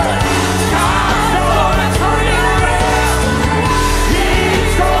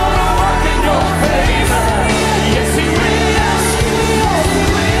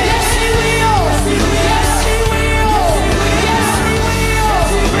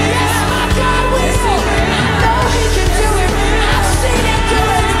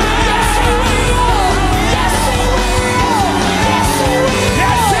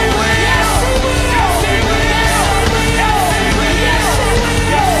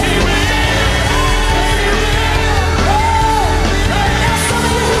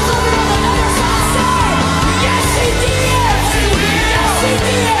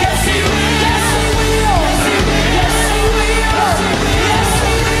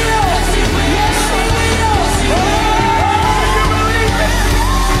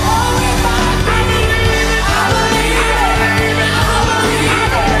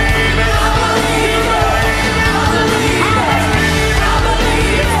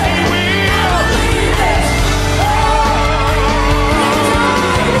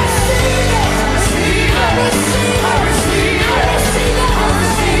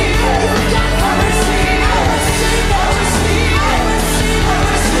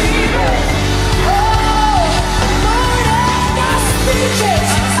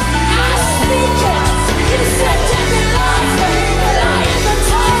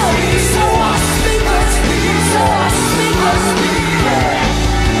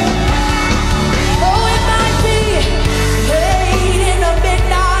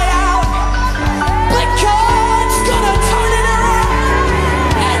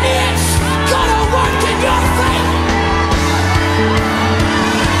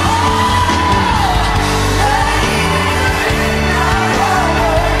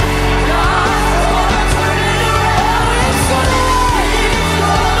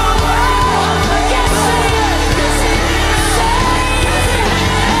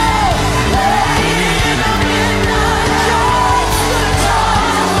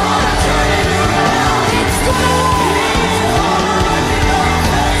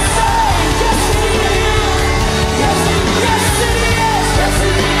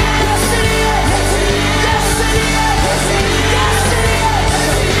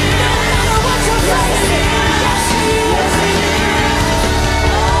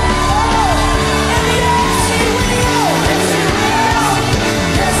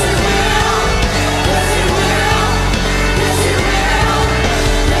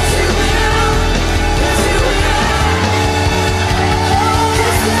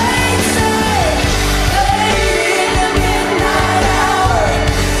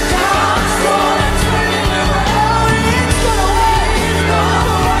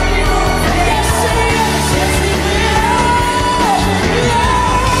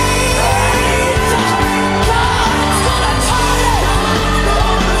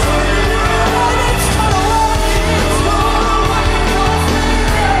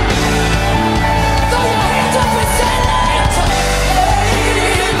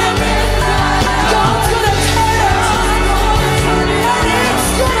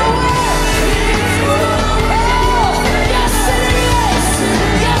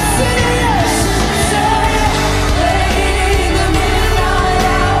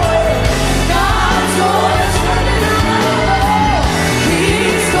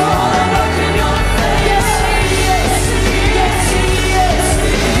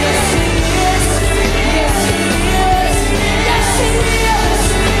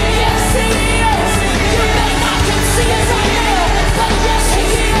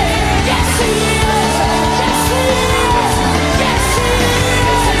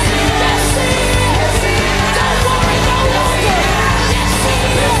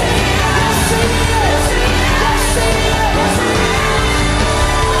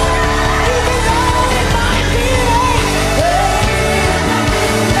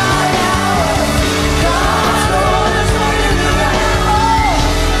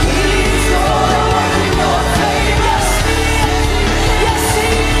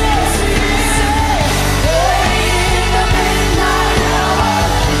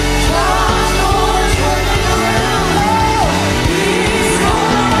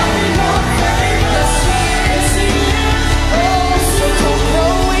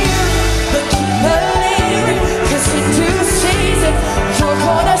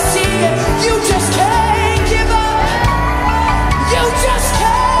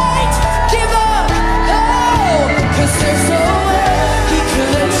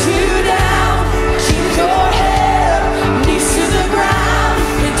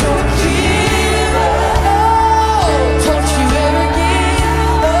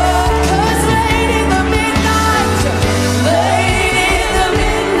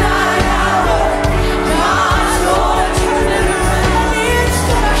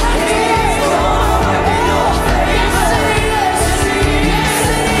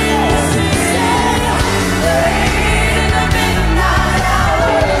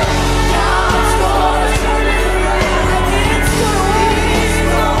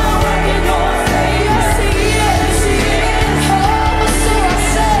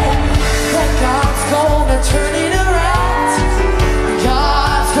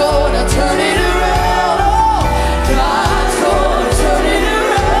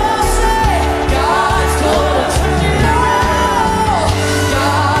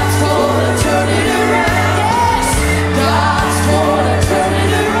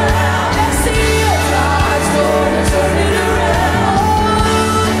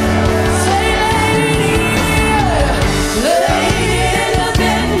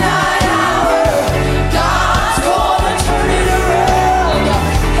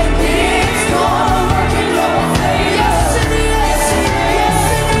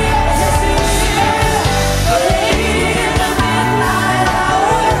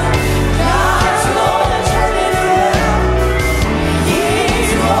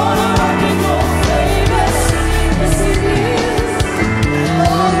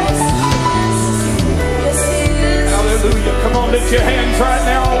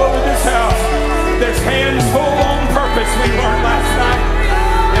hands full on purpose, we learned last night.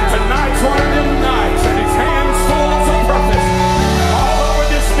 And tonight's one of them nights that his hands full of purpose. All over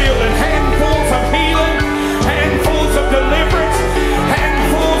this building, handfuls of healing, handfuls of deliverance,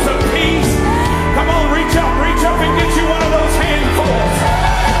 handfuls of peace. Come on, reach up and get you one of those handfuls.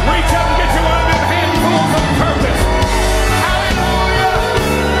 Reach up and get you one of them handfuls of purpose. Hallelujah!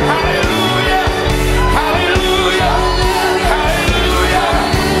 Hallelujah! Hallelujah! Hallelujah!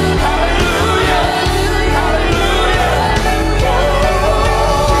 Hallelujah! Hallelujah! Oh,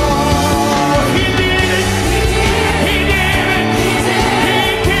 he did it! He did it! He did it! He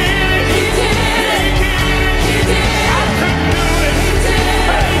did it! He did it! He did it! I couldn't do it!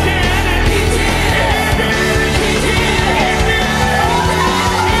 But he did it! He did it! He did it!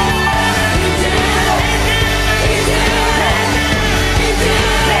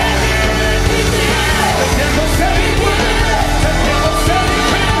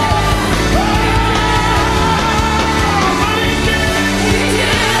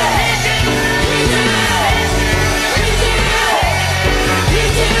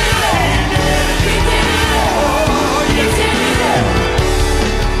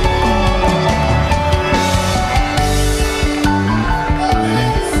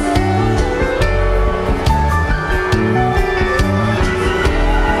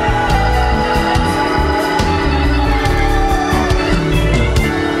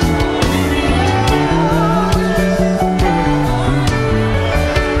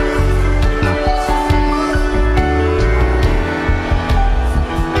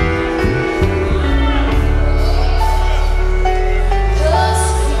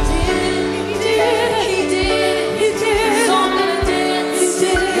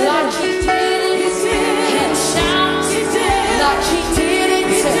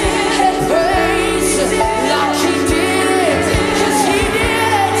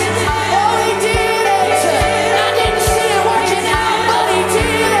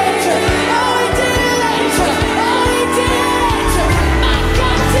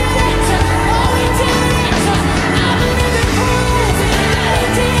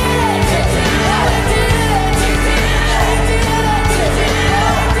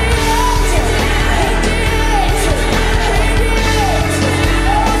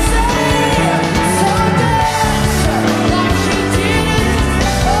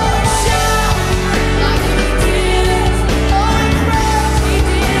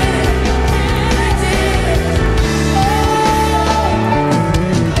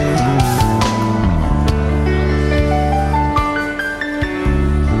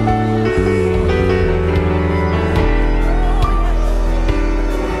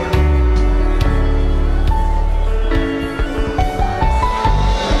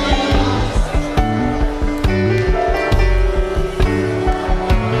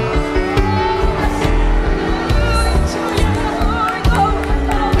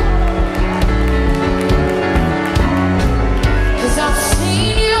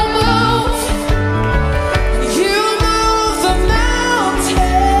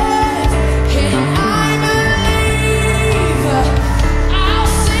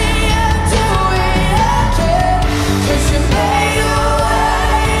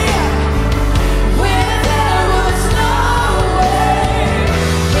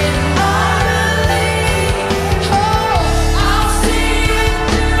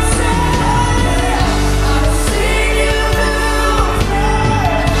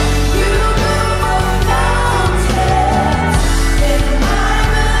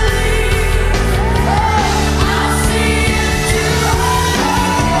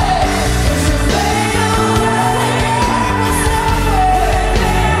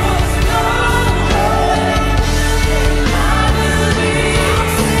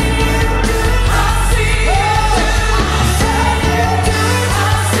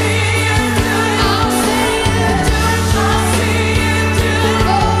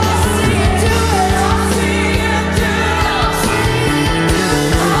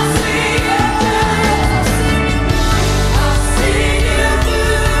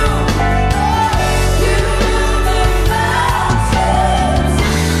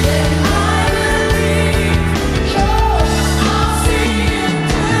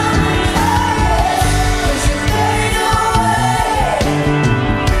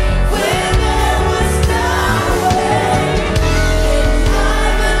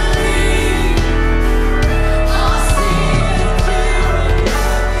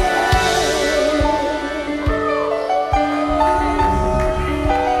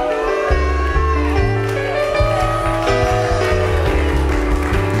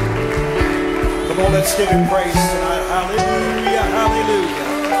 Let's give him praise tonight. Hallelujah,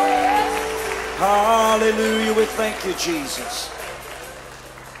 hallelujah. Hallelujah. We thank you, Jesus.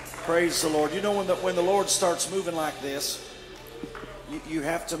 Praise the Lord. You know, when the Lord starts moving like this, you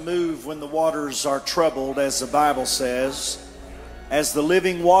have to move when the waters are troubled, as the Bible says. As the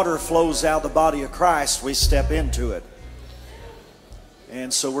living water flows out of the body of Christ, we step into it.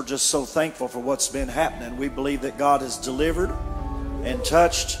 And so we're just so thankful for what's been happening. We believe that God has delivered and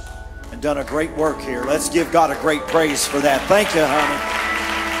touched and done a great work here. Let's give God a great praise for that. Thank you, honey.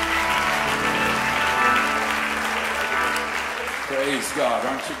 Praise God.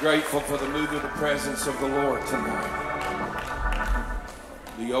 Aren't you grateful for the move of the presence of the Lord tonight?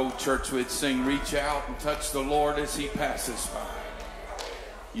 The old church would sing, reach out and touch the Lord as he passes by.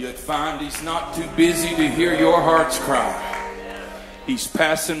 You'd find he's not too busy to hear your heart's cry. He's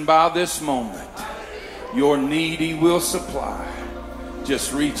passing by this moment. Your need he will supply.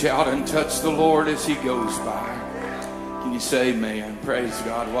 Just reach out and touch the Lord as he goes by. Can you say amen? Praise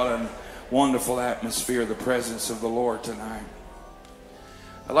God. What a wonderful atmosphere, the presence of the Lord tonight.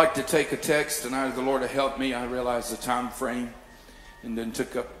 I'd like to take a text tonight. The Lord to help me. I realize the time frame and then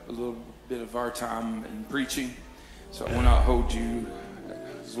took up a little bit of our time in preaching, so I will not hold you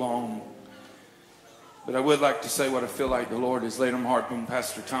as long. But I would like to say what I feel like the Lord has laid on my heart. When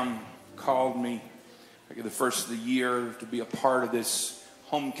Pastor Tom called me the first of the year to be a part of this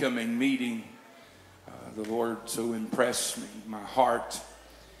homecoming meeting, the Lord so impressed me, my heart.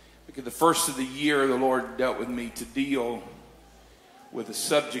 Because the first of the year, the Lord dealt with me to deal with a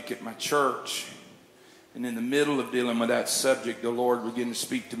subject at my church. And in the middle of dealing with that subject, the Lord began to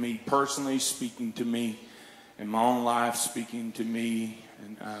speak to me personally, speaking to me in my own life, speaking to me.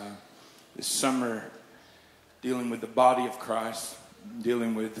 And this summer, dealing with the body of Christ,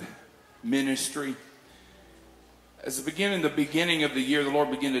 dealing with ministry. As the beginning of the year, the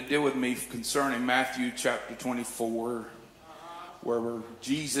Lord began to deal with me concerning Matthew chapter 24, where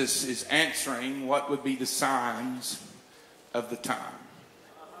Jesus is answering what would be the signs of the time.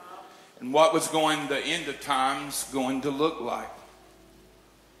 And what was the end of times going to look like.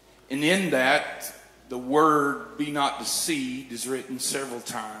 And in that, the word be not deceived is written several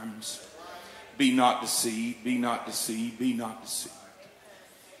times. Be not deceived, be not deceived, be not deceived.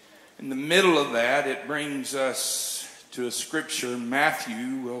 In the middle of that, it brings us to a scripture.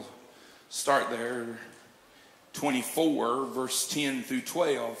 Matthew, we'll start there, 24, verse 10 through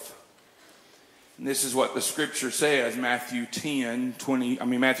 12. And this is what the scripture says, Matthew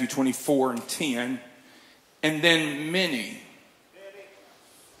 24 and 10. And then many.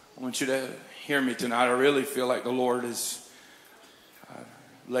 I want you to hear me tonight. I really feel like the Lord has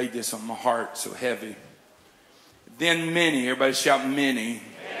laid this on my heart so heavy. Then many, everybody shout many,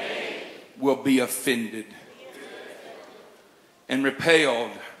 will be offended and repelled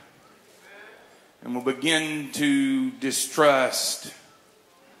and will begin to distrust.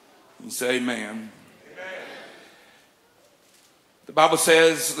 You say amen. Amen. The Bible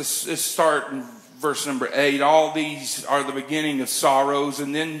says, let's start in verse number 8. All these are the beginning of sorrows,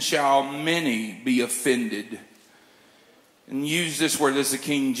 and then shall many be offended. And use this word, this is the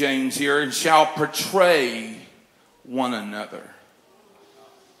King James here, and shall betray one another.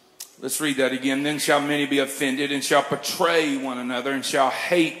 Let's read that again. Then shall many be offended, and shall betray one another, and shall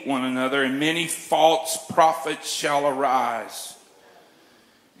hate one another, and many false prophets shall arise,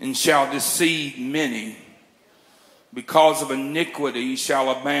 and shall deceive many. Because of iniquity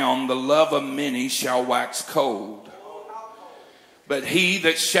shall abound, the love of many shall wax cold. But he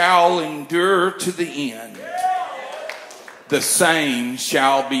that shall endure to the end, the same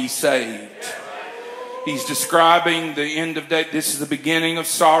shall be saved. He's describing the end of that. This is the beginning of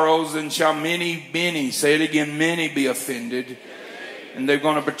sorrows, and shall many, say it again, many be offended. And they're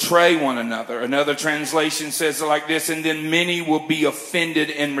going to betray one another. Another translation says it like this, and then many will be offended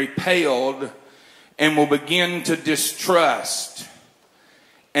and repelled, and will begin to distrust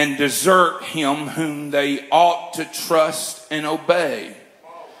and desert him whom they ought to trust and obey.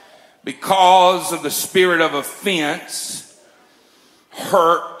 Because of the spirit of offense,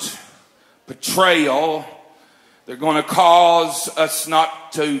 hurt, betrayal, they're going to cause us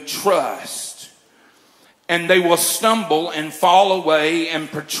not to trust. And they will stumble and fall away and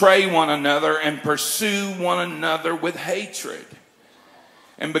betray one another and pursue one another with hatred.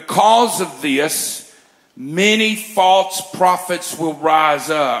 And because of this, many false prophets will rise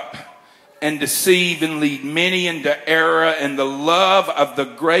up and deceive and lead many into error, and the love of the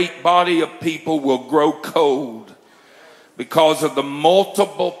great body of people will grow cold because of the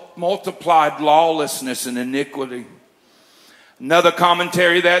multiplied lawlessness and iniquity. Another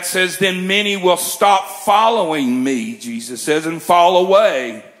commentary that says, then many will stop following me, Jesus says, and fall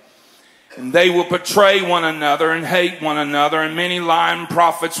away. And they will betray one another and hate one another, and many lying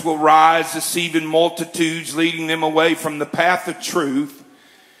prophets will rise, deceiving multitudes, leading them away from the path of truth.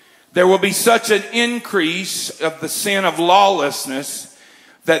 There will be such an increase of the sin of lawlessness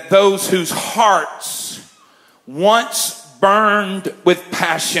that those whose hearts once burned with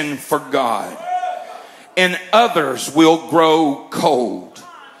passion for God and others will grow cold.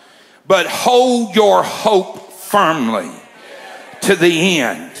 But hold your hope firmly to the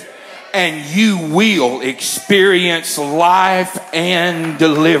end, and you will experience life and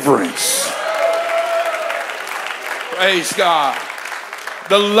deliverance. Praise God.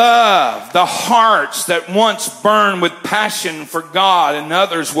 The love, the hearts that once burned with passion for God and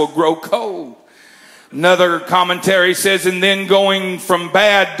others will grow cold. Another commentary says, and then going from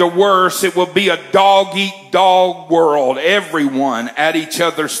bad to worse, it will be a dog-eat-dog world. Everyone at each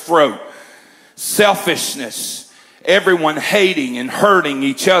other's throat. Selfishness. Everyone hating and hurting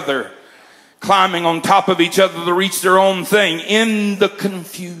each other. Climbing on top of each other to reach their own thing. In the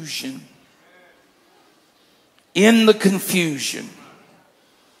confusion. In the confusion.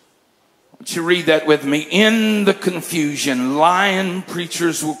 Would you read that with me? In the confusion, lying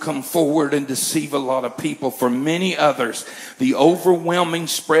preachers will come forward and deceive a lot of people. For many others, the overwhelming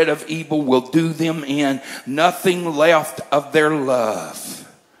spread of evil will do them in. Nothing left of their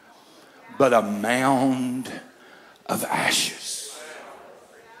love but a mound of ashes.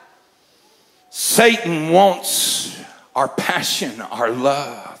 Satan wants our passion, our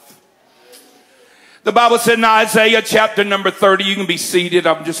love. The Bible said in Isaiah chapter number 30, you can be seated.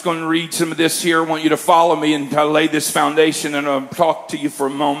 I'm just going to read some of this here. I want you to follow me and lay this foundation, and I'll talk to you for a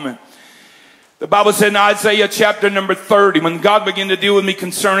moment. The Bible said in Isaiah chapter number 30, when God began to deal with me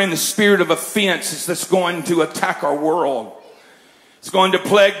concerning the spirit of offense that's going to attack our world. It's going to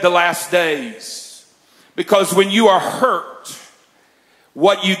plague the last days. Because when you are hurt,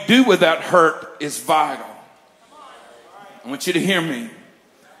 what you do with that hurt is vital. I want you to hear me.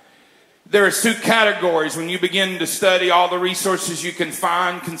 There are two categories when you begin to study all the resources you can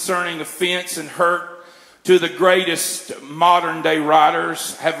find concerning offense and hurt. Two of the greatest modern day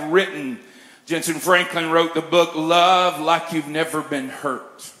writers have written. Jensen Franklin wrote the book Love Like You've Never Been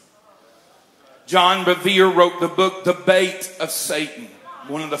Hurt. John Bevere wrote the book The Bait of Satan.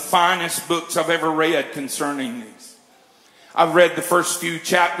 One of the finest books I've ever read concerning these. I've read the first few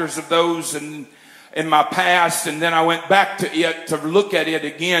chapters of those in my past, and then I went back to it to look at it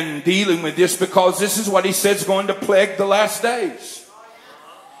again, dealing with this, because this is what he says is going to plague the last days.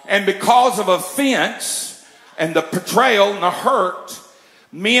 And because of offense and the betrayal and the hurt,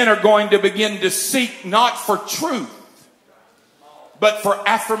 men are going to begin to seek not for truth, but for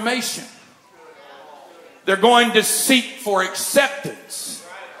affirmation. They're going to seek for acceptance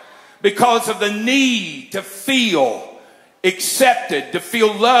because of the need to feel accepted, to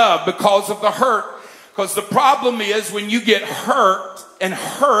feel loved because of the hurt. Because the problem is when you get hurt, and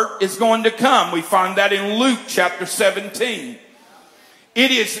hurt is going to come. We find that in Luke chapter 17.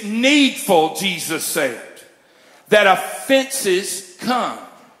 It is needful, Jesus said, that offenses come.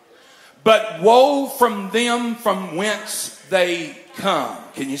 But woe from them from whence they come.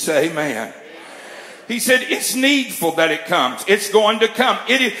 Can you say amen? He said it's needful that it comes. It's going to come.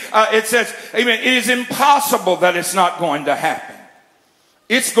 It says, amen, it is impossible that it's not going to happen.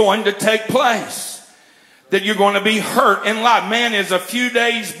 It's going to take place. That you're going to be hurt in life. Man is a few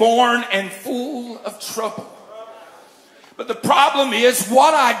days born and full of trouble. But the problem is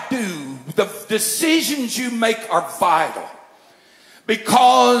what I do, the decisions you make are vital.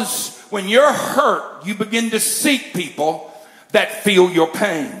 Because when you're hurt, you begin to seek people that feel your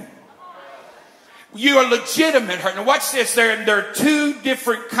pain. You are legitimate hurt. Now watch this. There are two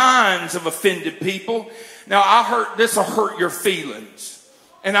different kinds of offended people. Now this will hurt your feelings.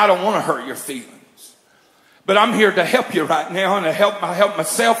 And I don't want to hurt your feelings. But I'm here to help you right now, and I help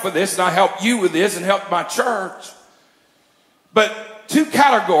myself with this, and I help you with this, and help my church. But two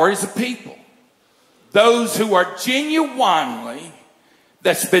categories of people. Those who are genuinely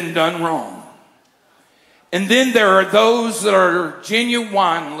that's been done wrong. And then there are those that are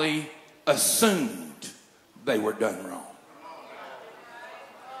genuinely assumed they were done wrong.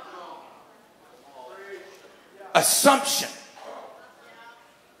 Assumption.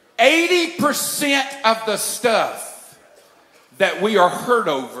 80% of the stuff that we are hurt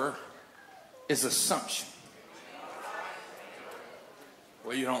over is assumption.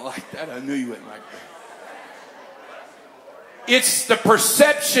 Well, you don't like that? I knew you wouldn't like that. It's the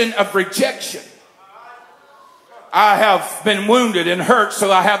perception of rejection. I have been wounded and hurt,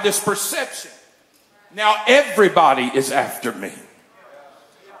 so I have this perception. Now everybody is after me.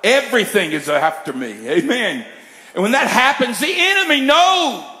 Everything is after me. Amen. And when that happens, the enemy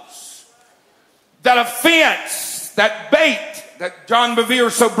knows That offense, that bait that John Bevere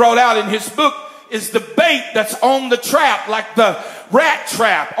so brought out in his book is the bait that's on the trap, like the rat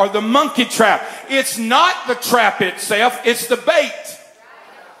trap or the monkey trap. It's not the trap itself, it's the bait.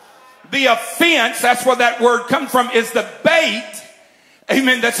 The offense, that's where that word comes from, is the bait,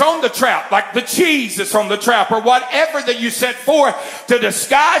 amen, that's on the trap, like the cheese that's on the trap or whatever that you set forth to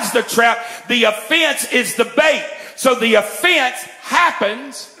disguise the trap. The offense is the bait. So the offense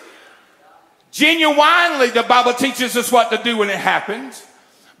happens. Genuinely, the Bible teaches us what to do when it happens.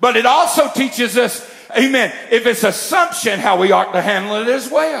 But it also teaches us, amen, if it's assumption, how we ought to handle it as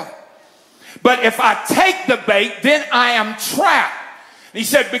well. But if I take the bait, then I am trapped. He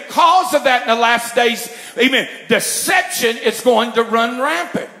said, because of that in the last days, amen, deception is going to run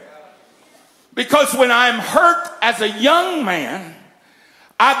rampant. Because when I'm hurt as a young man,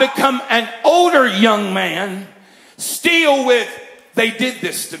 I become an older young man, still with, they did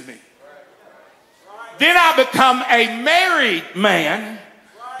this to me. Then I become a married man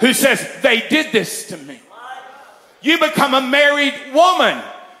who says, they did this to me. You become a married woman.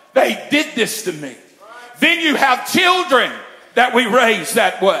 They did this to me. Then you have children that we raise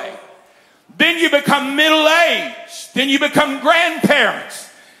that way. Then you become middle-aged. Then you become grandparents.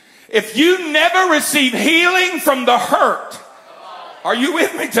 If you never receive healing from the hurt, are you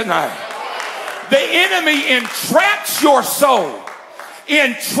with me tonight? The enemy entraps your soul,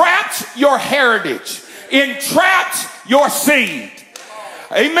 entraps your heritage, entraps your seed.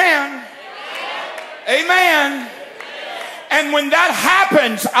 Amen. Amen. And when that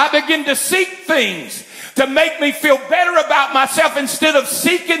happens, I begin to seek things to make me feel better about myself instead of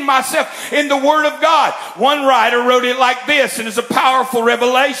seeking myself in the Word of God. One writer wrote it like this, and it's a powerful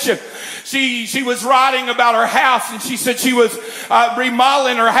revelation. She was writing about her house, and she said she was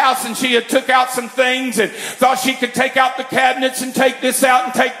remodeling her house, and she had took out some things and thought she could take out the cabinets and take this out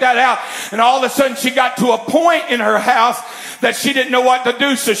and take that out. And all of a sudden she got to a point in her house that she didn't know what to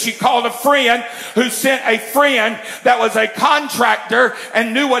do. So she called a friend who sent a friend that was a contractor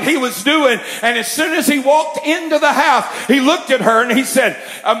and knew what he was doing. And as soon as he walked into the house, he looked at her and he said,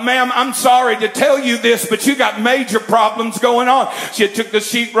 ma'am, I'm sorry to tell you this, but you got major problems going on. She had took the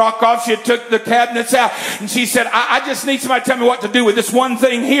sheetrock off. She had took the cabinets out. And she said, I just need somebody to tell me what to do with this one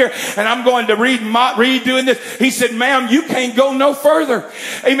thing here. And I'm going to redoing this. He said, ma'am, you can't go no further.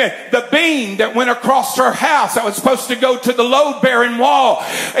 Amen. The beam that went across her house that was supposed to go to the load-bearing wall,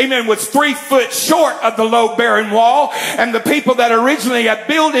 amen, was 3 foot short of the load-bearing wall. And the people that originally had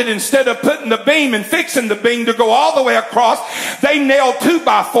built it, instead of putting the beam and fixing the beam to go all the way across, they nailed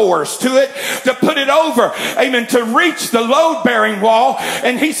 2x4s to it to put it over, amen, to reach the load-bearing wall.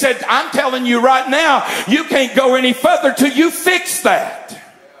 And he said, I'm telling you right now, you can't go any further till you fix that.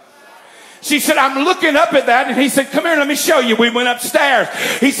 She said, I'm looking up at that. And he said, come here, let me show you. We went upstairs.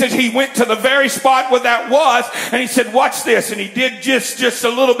 He said he went to the very spot where that was. And he said, watch this. And he did just a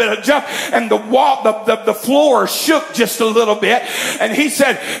little bit of jump. And the wall, the floor shook just a little bit. And he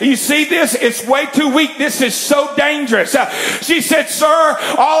said, you see this? It's way too weak. This is so dangerous. She said, sir,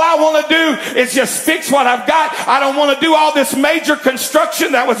 all I want to do is just fix what I've got. I don't want to do all this major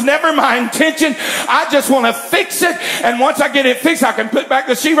construction. That was never my intention. I just want to fix it. And once I get it fixed, I can put back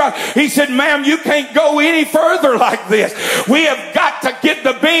the sheetrock. He said, ma'am, you can't go any further like this. We have got to get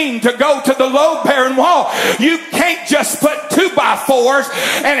the beam to go to the load-bearing wall. You can't just put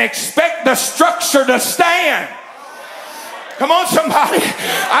 2x4s and expect the structure to stand. Come on, somebody.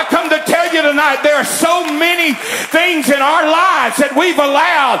 I come to tell you tonight, there are so many things in our lives that we've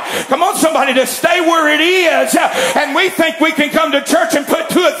allowed, come on, somebody, to stay where it is. And we think we can come to church and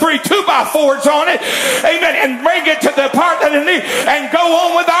put 2 or 3 2x4s on it, amen, and bring it to the part that it needs and go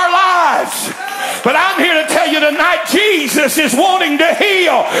on with our lives. But I'm here to tell you tonight, Jesus is wanting to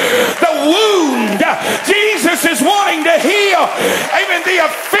heal the wound. Jesus is wanting to heal, amen, the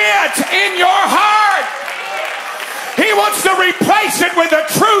offense in your heart. He wants to replace it with the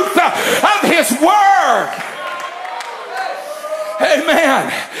truth of His Word.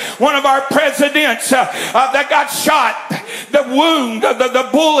 Amen. One of our presidents that got shot, the wound, the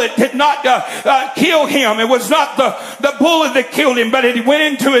bullet did not kill him. It was not the bullet that killed him, but it went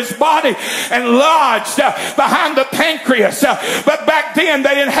into his body and lodged behind the pancreas. But back then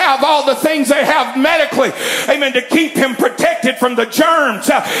they didn't have all the things they have medically, amen, to keep him protected from the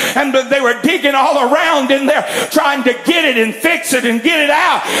germs. And they were digging all around in there trying to get it and fix it and get it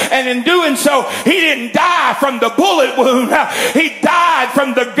out. And in doing so, he didn't die from the bullet wound. He died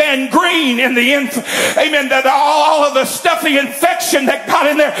from the gangrene in the amen, that all of the stuff, the infection that got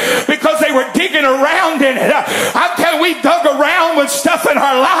in there because they were digging around in it. I tell you, we dug around with stuff in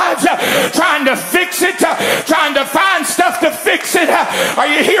our lives, trying to fix it, trying to find stuff to fix it. Are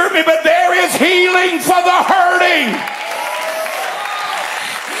you hearing me? But there is healing healing for the hurting.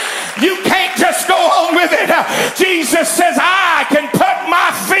 You can't just go on with it. Jesus says, I can put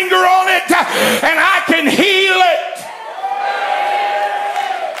my finger on it and I can heal it.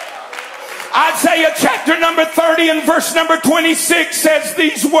 Isaiah chapter number 30 and verse number 26 says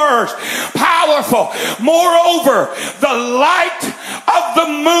these words, powerful. Moreover, the light of the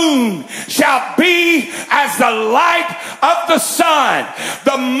moon shall be as the light of the sun.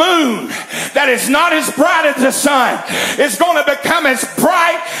 The moon that is not as bright as the sun is going to become as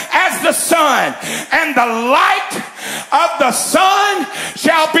bright as the sun. And the light of the sun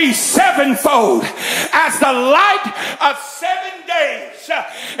shall be sevenfold as the light of 7 days.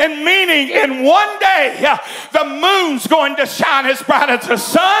 And meaning in one day, the moon's going to shine as bright as the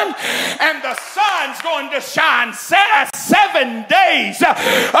sun, and the sun's going to shine 7 days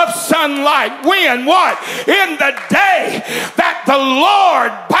of sunlight. When? What? In the day that the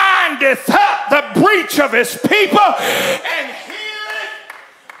Lord bindeth up the breach of his people and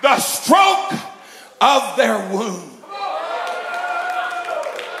healeth the stroke of their wound.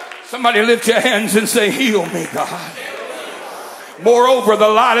 Somebody lift your hands and say, heal me, God. Moreover, the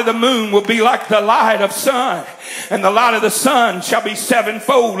light of the moon will be like the light of sun, and the light of the sun shall be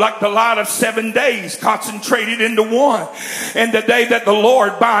sevenfold, like the light of 7 days concentrated into one. And the day that the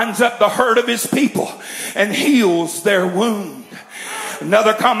Lord binds up the hurt of his people and heals their wound.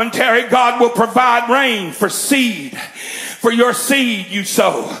 Another commentary, God will provide rain for seed. For your seed you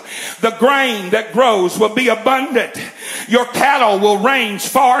sow. The grain that grows will be abundant. Your cattle will range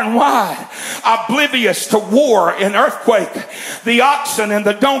far and wide, oblivious to war and earthquake. The oxen and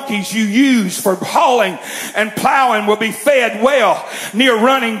the donkeys you use for hauling and plowing will be fed well near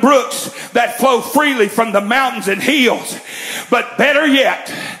running brooks that flow freely from the mountains and hills. But better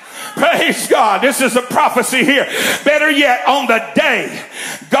yet, praise God, this is a prophecy here. Better yet, on the day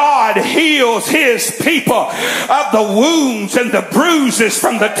God heals his people of the wounds and the bruises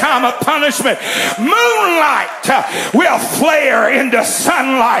from the time of punishment, moonlight will flare into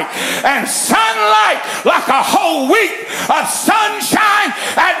sunlight, and sunlight, like a whole week of sunshine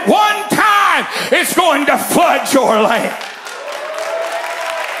at one time, is going to flood your land.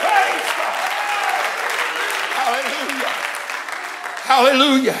 Praise God. Hallelujah.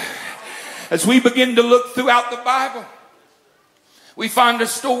 Hallelujah. As we begin to look throughout the Bible, we find a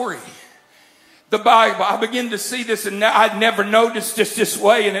story. The Bible, I begin to see this, and I'd never noticed just this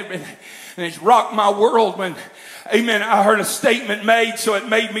way, and it's rocked my world when, amen, I heard a statement made, so it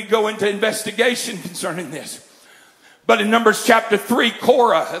made me go into investigation concerning this. But in Numbers chapter 3,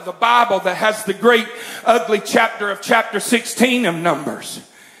 Korah, the Bible that has the great ugly chapter of chapter 16 of Numbers,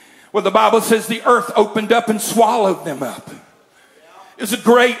 where the Bible says the earth opened up and swallowed them up. It's a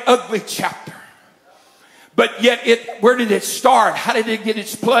great, ugly chapter. But yet, where did it start? How did it get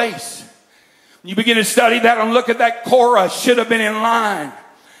its place? When you begin to study that and look at that, Korah should have been in line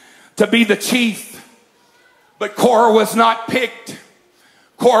to be the chief. But Korah was not picked.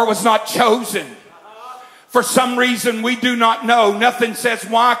 Korah was not chosen. For some reason we do not know. Nothing says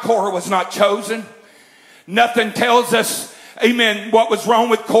why Korah was not chosen. Nothing tells us, amen, what was wrong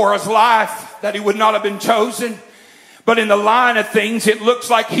with Korah's life that he would not have been chosen. But in the line of things, it looks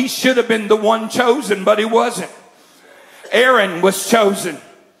like he should have been the one chosen, but he wasn't. Aaron was chosen.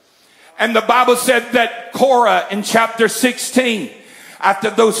 And the Bible said that Korah in chapter 16, after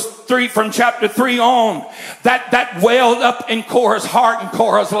those three, from chapter 3 on, that welled up in Korah's heart and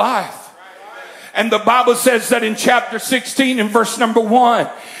Korah's life. And the Bible says that in chapter 16 in verse number 1,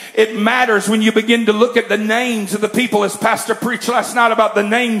 it matters when you begin to look at the names of the people, as Pastor preached last night about the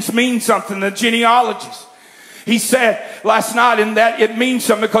names mean something, the genealogies. He said last night in that it means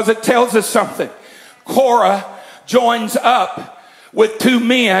something because it tells us something. Korah joins up with two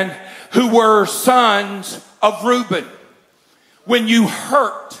men who were sons of Reuben. When you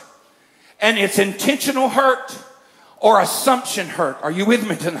hurt, and it's intentional hurt or assumption hurt, are you with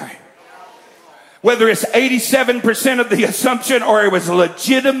me tonight? Whether it's 87% of the assumption or it was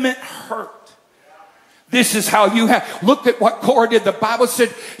legitimate hurt. This is how you have. Look at what Korah did. The Bible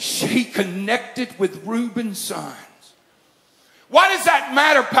said she connected with Reuben's sons. Why does that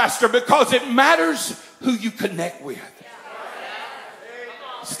matter, Pastor? Because it matters who you connect with.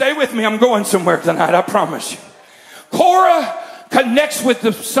 Stay with me. I'm going somewhere tonight. I promise you. Korah connects with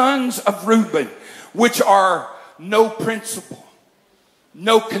the sons of Reuben, which are no principle,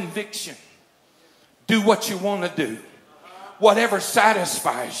 no conviction. Do what you want to do. Whatever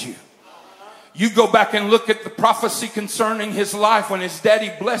satisfies you. You go back and look at the prophecy concerning his life when his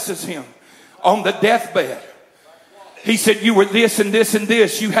daddy blesses him on the deathbed. He said, you were this and this and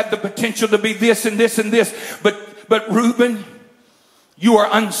this. You had the potential to be this and this and this. But Reuben, You are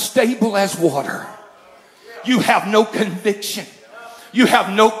unstable as water. You have no conviction. You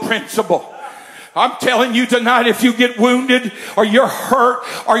have no principle. I'm telling you tonight, if you get wounded or you're hurt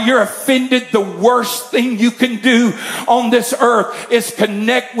or you're offended, the worst thing you can do on this earth is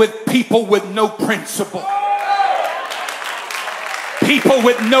connect with people with no principle. People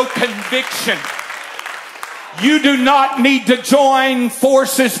with no conviction. You do not need to join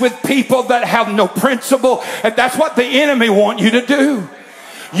forces with people that have no principle. And that's what the enemy wants you to do.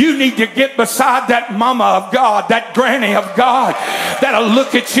 You need to get beside that mama of God, that granny of God, that'll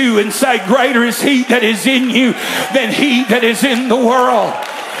look at you and say, greater is he that is in you than he that is in the world.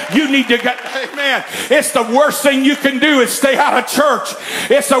 You need to get, amen. It's the worst thing you can do is stay out of church.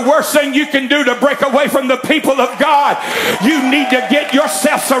 It's the worst thing you can do to break away from the people of God. You need to get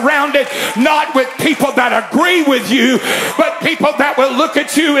yourself surrounded not with people that agree with you, but people that will look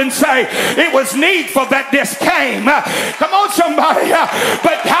at you and say, it was needful that this came. Come on, somebody.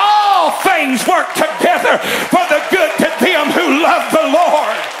 But all things work together for the good to them who love the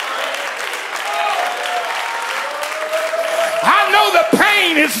Lord. I know the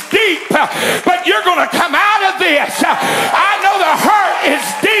pain is deep, but you're going to come out of this. I know the hurt is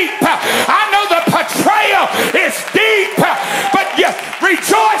deep. I know the betrayal is deep, but you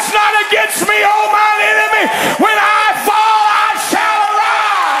rejoice not against me, O mine enemy. When I fall, I shall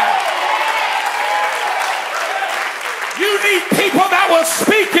arise. You need people that will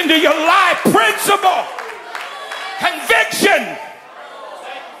speak into your life. Principle, conviction,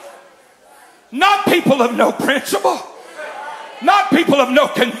 not people of no principle. Not people of no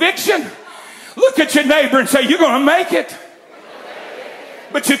conviction. Look at your neighbor and say, you're going to make it,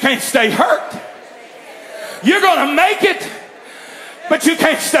 but you can't stay hurt. You're going to make it, but you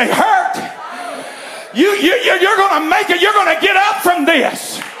can't stay hurt. You're going to make it. You're going to get up from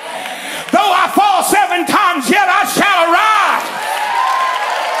this. Though I fall 7 times, yet I shall arise.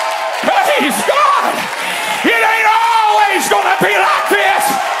 Praise God. It ain't always going to be like this.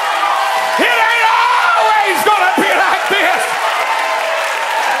 It ain't always going to be like this.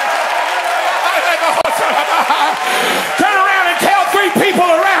 Turn around and tell 3 people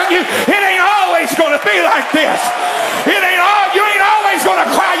around you, it ain't always going to be like this. You ain't always going to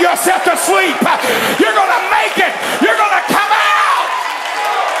cry yourself to sleep. You're going to make it. You're going to come out.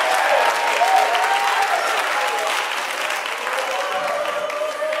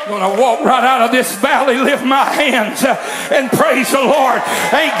 I'm going to walk right out of this valley, lift my hands and praise the Lord.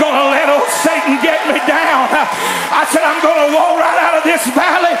 Ain't going to let old Satan get me down. I said I'm going to walk right out of this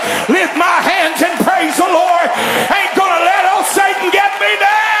valley, lift my hands and praise the Lord. Ain't going to let old Satan get me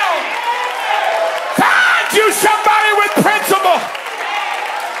down. Find you somebody with principle.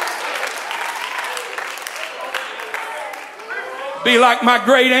 Be like my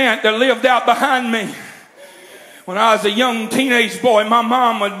great aunt that lived out behind me. When I was a young teenage boy, my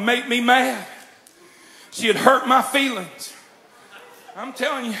mom would make me mad. She'd hurt my feelings. I'm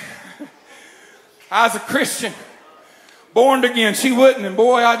telling you, I was a Christian, born again. She wouldn't. And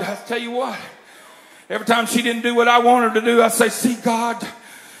boy, I tell you what, every time she didn't do what I wanted her to do, I'd say, see, God,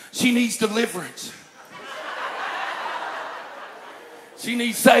 she needs deliverance. She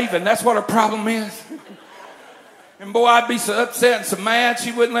needs saving. That's what her problem is. And boy, I'd be so upset and so mad.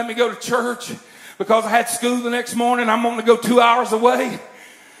 She wouldn't let me go to church because I had school the next morning. I'm going to go 2 hours away.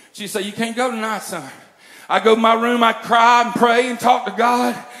 She'd say, you can't go tonight, son. I'd go to my room. I'd cry and pray and talk to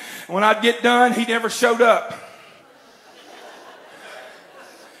God. And when I'd get done, he never showed up.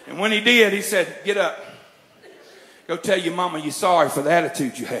 And when he did, he said, get up. Go tell your mama you're sorry for the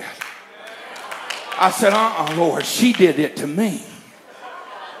attitude you had. I said, Lord, she did it to me.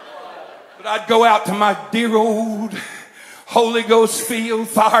 But I'd go out to my dear old Holy Ghost filled,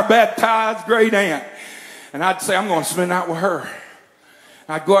 fire baptized great aunt. And I'd say, I'm going to spend the night with her. And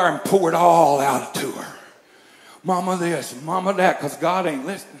I'd go out and pour it all out to her. Mama this, mama that, because God ain't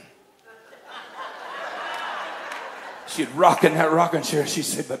listening. She'd rock in that rocking chair. She'd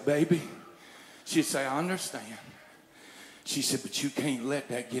say, but baby, she'd say, I understand. She said, but you can't let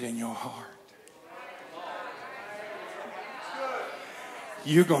that get in your heart.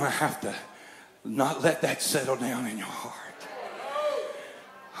 You're going to have to not let that settle down in your heart.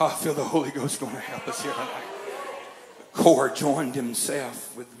 Oh, I feel the Holy Ghost going to help us here tonight. Korah joined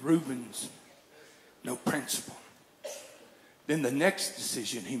himself with Reuben's no principle. Then the next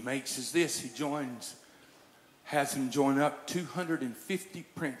decision he makes is this. He has him join up 250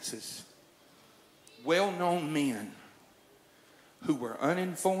 princes, well-known men who were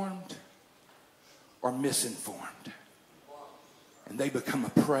uninformed or misinformed. And they become a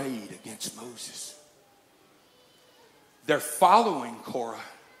prey against Moses. They're following Korah,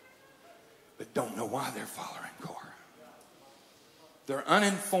 but don't know why they're following Korah. They're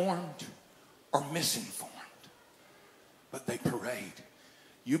uninformed or misinformed. But they parade.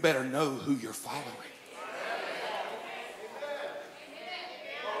 You better know who you're following.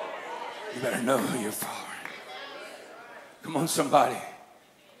 You better know who you're following. Come on, somebody.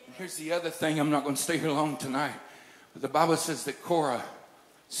 Here's the other thing. I'm not going to stay here long tonight. But the Bible says that Korah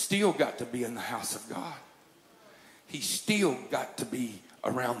still got to be in the house of God. He still got to be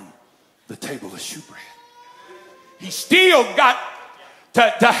around the table of shewbread. He still got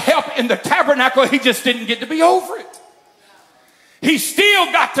to help in the tabernacle. He just didn't get to be over it. He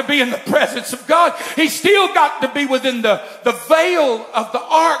still got to be in the presence of God. He still got to be within the veil of the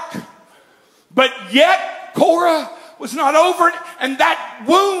ark. But yet Korah was not over it. And that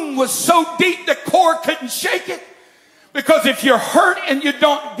wound was so deep that Korah couldn't shake it. Because if you're hurt and you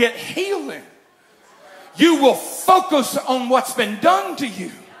don't get healing, you will focus on what's been done to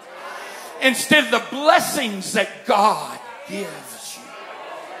you instead of the blessings that God gives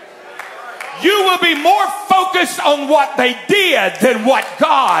you. You will be more focused on what they did than what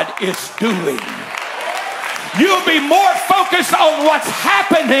God is doing. You'll be more focused on what's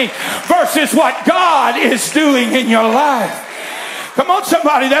happening versus what God is doing in your life. Come on,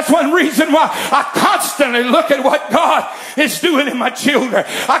 somebody. That's one reason why I constantly look at what God is doing in my children.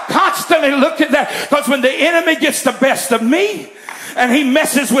 I constantly look at that, because when the enemy gets the best of me and he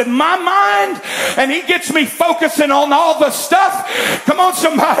messes with my mind and he gets me focusing on all the stuff, come on,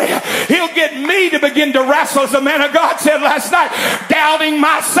 somebody, he'll get me to begin to wrestle, as the man of God said last night, doubting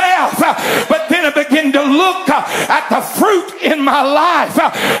myself. But then I begin to look at the fruit in my life.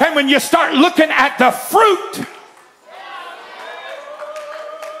 And when you start looking at the fruit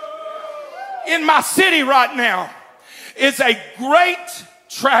in my city right now is a great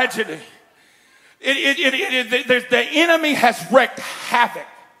tragedy. The enemy has wreaked havoc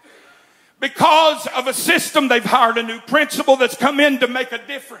because of a system. They've hired a new principal that's come in to make a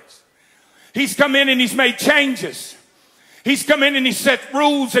difference. He's come in and he's made changes. He's come in and he set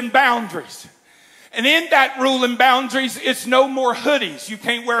rules and boundaries. And in that rule and boundaries, it's no more hoodies. You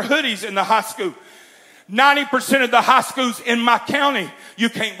can't wear hoodies in the high school. 90% of the high schools in my county, you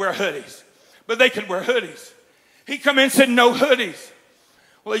can't wear hoodies. But they can wear hoodies. He come in and said no hoodies.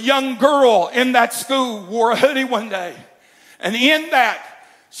 Well, a young girl in that school wore a hoodie one day. And in that,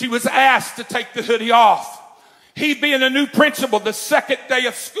 she was asked to take the hoodie off. He, being a new principal, the second day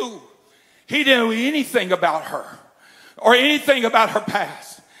of school, he didn't know anything about her or anything about her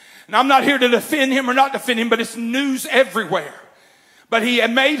past. And I'm not here to defend him or not defend him, but it's news everywhere. But he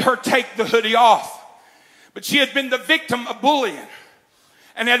had made her take the hoodie off. But she had been the victim of bullying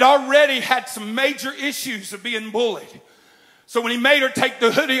and had already had some major issues of being bullied. So when he made her take the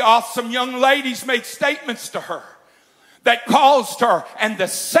hoodie off, some young ladies made statements to her that caused her. And the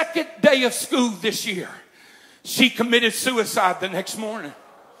second day of school this year, she committed suicide the next morning.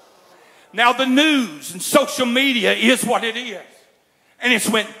 Now the news and social media is what it is. And it's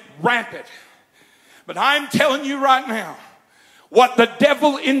went rampant. But I'm telling you right now, what the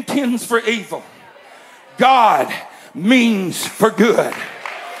devil intends for evil, God means for good.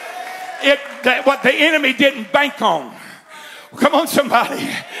 What the enemy didn't bank on, come on, somebody,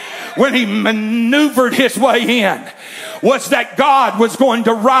 when he maneuvered his way in, was that God was going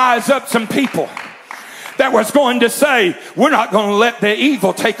to rise up some people that was going to say, we're not going to let the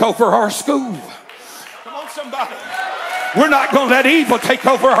evil take over our school. Come on, somebody. We're not going to let evil take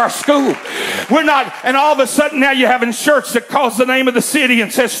over our school. We're not. And all of a sudden now you're having shirts that calls the name of the city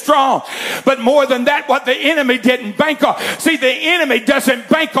and says strong. But more than that, what the enemy didn't bank on. See, the enemy doesn't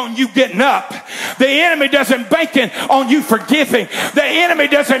bank on you getting up. The enemy doesn't bank on you forgiving. The enemy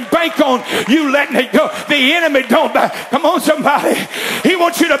doesn't bank on you letting it go. The enemy don't. Come on, somebody. He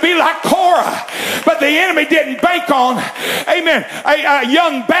wants you to be like Korah. But the enemy didn't bank on, amen, a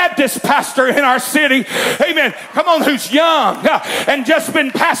young Baptist pastor in our city, amen, come on, who's young and just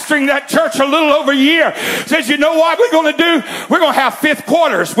been pastoring that church a little over a year, says, you know what we're going to do? We're going to have fifth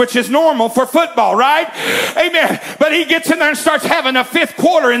quarters, which is normal for football, right? Amen. But he gets in there and starts having a fifth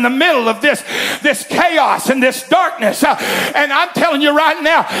quarter in the middle of this chaos and this darkness. And I'm telling you right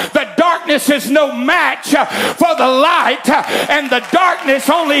now, the darkness is no match for the light, and the darkness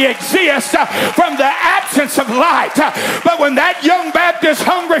only exists from the absence of light. But when that young Baptist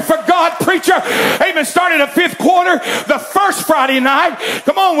hungry for God preacher, amen, started a fifth quarter, the first Friday night,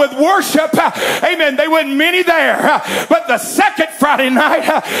 come on, with worship, amen, they wasn't many there. But the second Friday night,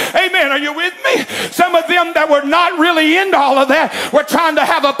 amen, are you with me? Some of them that were not really into all of that were trying to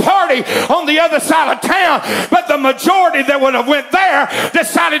have a party on the other side of town. But the majority that would have went there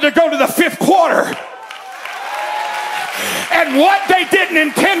decided to go to the fifth quarter. And what they didn't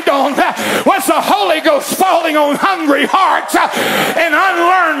intend on was the Holy Ghost falling on hungry hearts and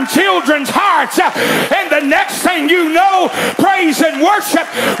unlearned children's hearts. And the next thing you know, praise and worship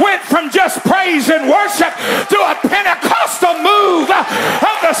went from just praise and worship to a Pentecostal move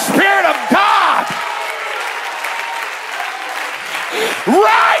of the Spirit of God.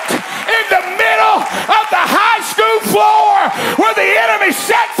 Right in the middle of the high school floor where the enemy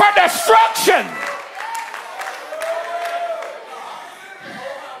set for destruction.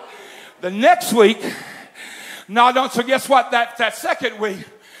 The next week, so guess what? That second week,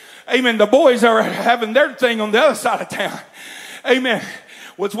 amen, the boys are having their thing on the other side of town. Amen.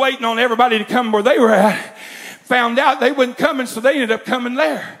 Was waiting on everybody to come where they were at. Found out they wasn't coming, so they ended up coming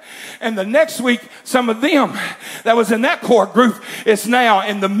there. And the next week, some of them that was in that core group is now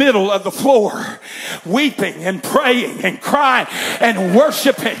in the middle of the floor, weeping and praying and crying and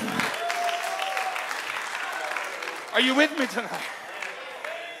worshiping. Are you with me tonight?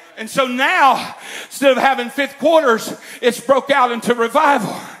 And so now, instead of having fifth quarters, it's broke out into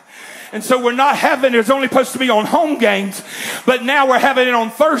revival. And so we're not having, it's only supposed to be on home games, but now we're having it on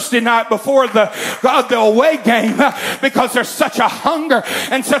Thursday night before the away game, because there's such a hunger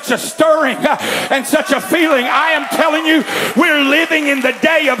and such a stirring and such a feeling. I am telling you, we're living in the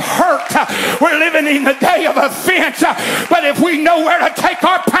day of hurt. We're living in the day of offense. But if we know where to take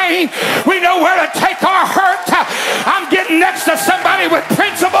our pain, we know where to take our hurt. I'm getting next to somebody with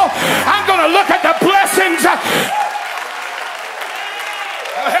principle. I'm going to look at the blessings.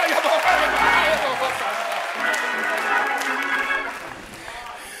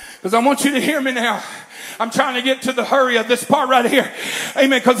 Because I want you to hear me now. I'm trying to get to the hurry of this part right here.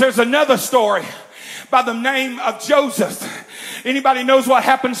 Amen. Because there's another story by the name of Joseph. Anybody knows what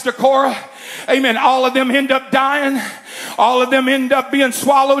happens to Korah? Amen. All of them end up dying. All of them end up being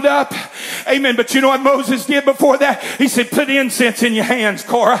swallowed up. Amen. But you know what Moses did before that? He said, put incense in your hands,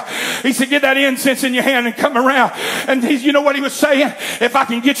 Korah. He said, get that incense in your hand and come around. And you know what he was saying? If I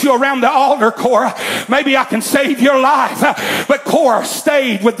can get you around the altar, Korah, maybe I can save your life. But Korah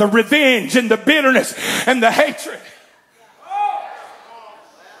stayed with the revenge and the bitterness and the hatred.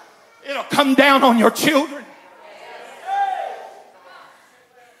 It'll come down on your children.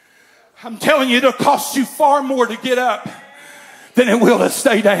 I'm telling you, it'll cost you far more to get up than it will to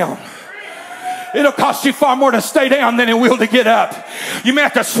stay down. It'll cost you far more to stay down than it will to get up. You may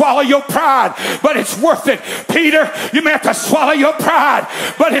have to swallow your pride, but it's worth it. Peter, you may have to swallow your pride,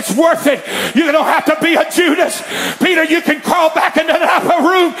 but it's worth it. You don't have to be a Judas. Peter, you can crawl back into the upper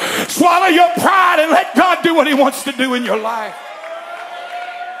room, swallow your pride, and let God do what he wants to do in your life.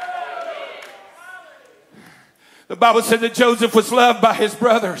 The Bible said that Joseph was loved by his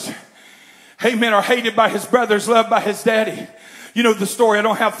brothers. Amen. Or hated by his brothers, loved by his daddy. You know the story. I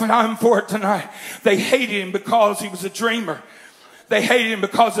don't have time for it tonight. They hated him because he was a dreamer. They hated him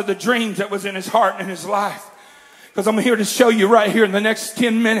because of the dreams that was in his heart and in his life. Because I'm here to show you right here in the next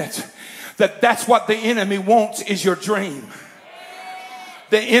 10 minutes that that's what the enemy wants, is your dream.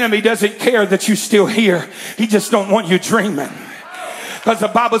 The enemy doesn't care that you're still here. He just don't want you dreaming. Because the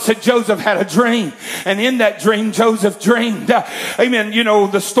Bible said Joseph had a dream. And in that dream, Joseph dreamed. Amen. You know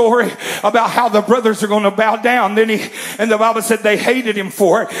the story about how the brothers are going to bow down. And the Bible said they hated him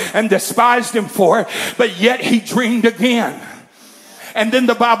for it and despised him for it. But yet he dreamed again. And then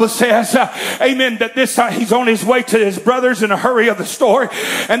the Bible says, amen, that this time he's on his way to his brothers in a hurry of the story.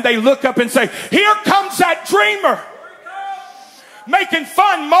 And they look up and say, here comes that dreamer. Making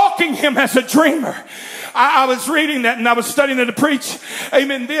fun, mocking him as a dreamer. I was reading that and I was studying it to preach,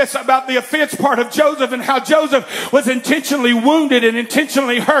 amen, this about the offense part of Joseph and how Joseph was intentionally wounded and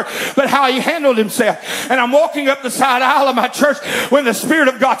intentionally hurt, but how he handled himself. And I'm walking up the side aisle of my church when the Spirit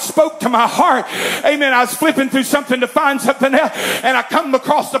of God spoke to my heart. Amen. I was flipping through something to find something else, and I come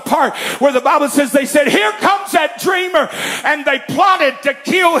across the part where the Bible says they said, here comes that dreamer, and they plotted to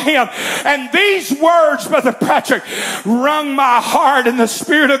kill him. And these words, Brother Patrick, wrung my heart, and the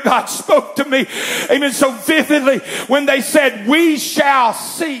Spirit of God spoke to me, amen, so vividly when they said, we shall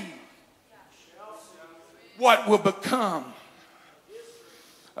see what will become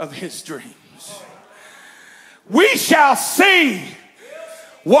of his dreams. We shall see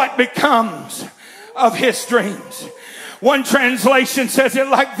what becomes of his dreams. One translation says it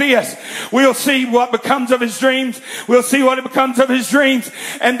like this. We'll see what becomes of his dreams. We'll see what becomes of his dreams.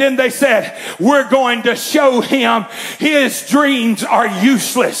 And then they said, we're going to show him his dreams are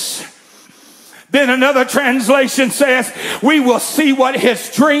useless. Then another translation says, we will see what his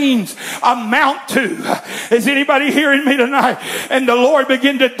dreams amount to. Is anybody hearing me tonight? And the Lord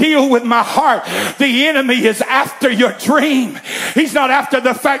began to deal with my heart. The enemy is after your dream. He's not after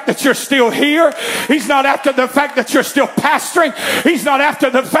the fact that you're still here. He's not after the fact that you're still pastoring. He's not after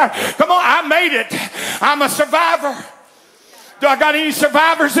the fact, come on, I made it. I'm a survivor. Do I got any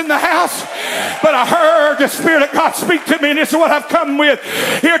survivors in the house? But I heard the Spirit of God speak to me, and this is what I've come with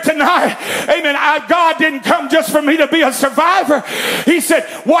here tonight. Amen. God didn't come just for me to be a survivor. He said,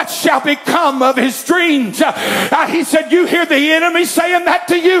 what shall become of his dreams? He said, you hear the enemy saying that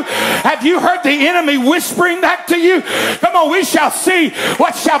to you? Have you heard the enemy whispering that to you? Come on, we shall see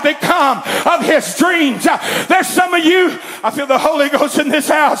what shall become of his dreams. There's some of you, I feel the Holy Ghost in this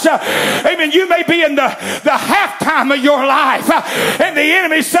house. Amen. You may be in the halftime of your life. And the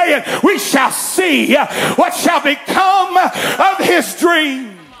enemy saying, we shall see what shall become of his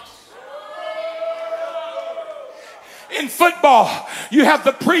dreams. In football, you have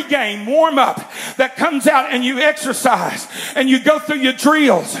the pregame warm-up that comes out, and you exercise and you go through your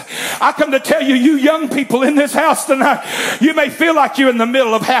drills. I come to tell you, you young people in this house tonight, you may feel like you're in the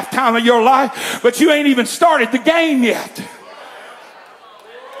middle of halftime of your life, but you ain't even started the game yet.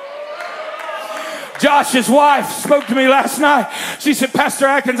 Josh's wife spoke to me last night. She said, Pastor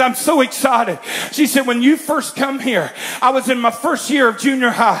Adkins, I'm so excited. She said, when you first come here, I was in my first year of junior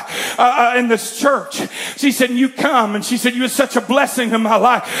high in this church. She said, you come. And she said, you were such a blessing in my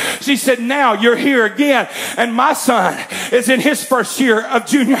life. She said, now you're here again. And my son is in his first year of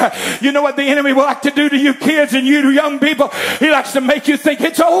junior high. You know what the enemy will like to do to you kids and you young people? He likes to make you think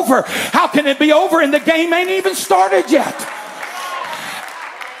it's over. How can it be over? And the game ain't even started yet.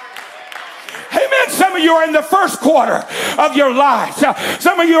 Amen. Some of you are in the first quarter of your lives.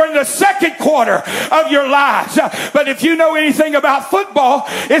 Some of you are in the second quarter of your lives. But if you know anything about football,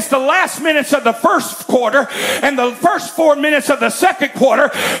 it's the last minutes of the first quarter and the first 4 minutes of the second quarter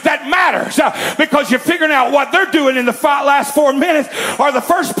that matters, because you're figuring out what they're doing in the last 4 minutes or the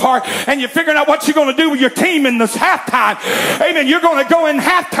first part, and you're figuring out what you're going to do with your team in this halftime. Amen. You're going to go in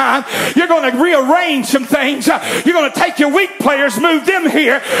halftime. You're going to rearrange some things. You're going to take your weak players, move them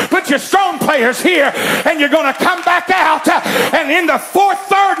here, put your strong players here, and you're going to come back out, and in the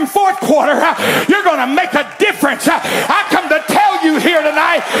third and fourth quarter, you're going to make a difference. I come to tell you here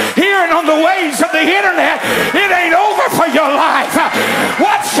tonight, hearing on the waves of the internet, it ain't over for your life.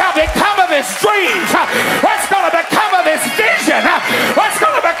 What shall become of his dreams? What's going to become of his vision? What's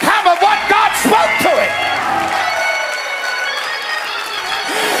going to become of what God spoke to him?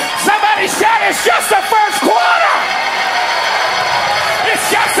 Somebody shout, it's just the first quarter. It's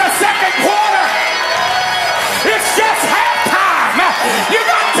just the second quarter. It's just halftime. You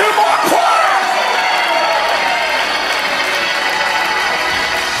got 2 more quarters.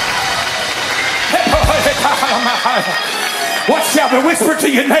 What shall be whispered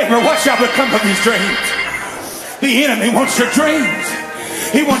to your neighbor? What shall become of these dreams? The enemy wants your dreams.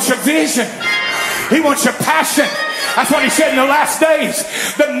 He wants your vision. He wants your passion. That's what he said in the last days.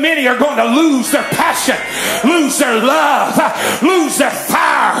 The many are going to lose their passion, lose their love, lose their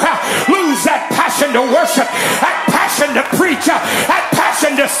fire, lose that passion to worship, that passion to preach, that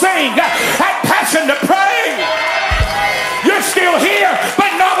passion to sing, that passion to pray. You're still here,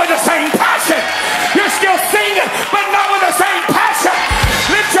 but not with the same passion. You're still singing, but not with the same passion.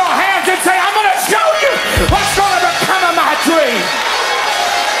 Lift your hands and say, I'm going to show you what's going to become of my dream.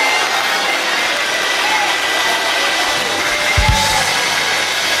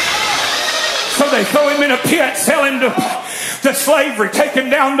 So they throw him in a pit, sell him to slavery, take him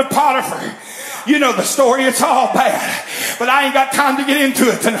down to Potiphar. You know the story. It's all bad. But I ain't got time to get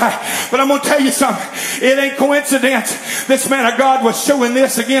into it tonight. But I'm going to tell you something. It ain't coincidence this man of God was showing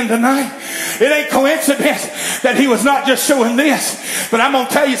this again tonight. It ain't coincidence that he was not just showing this. But I'm going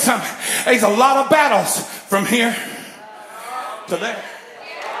to tell you something. There's a lot of battles from here to there.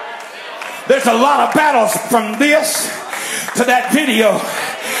 There's a lot of battles from this to that video.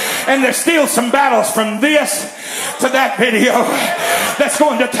 And there's still some battles from this to that video that's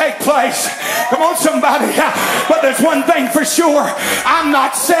going to take place. Come on, somebody. But there's one thing for sure. I'm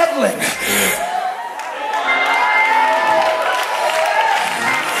not settling.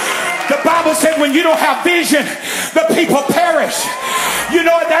 The Bible said when you don't have vision, the people perish. You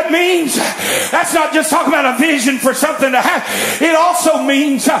know what that means? That's not just talking about a vision for something to happen. It also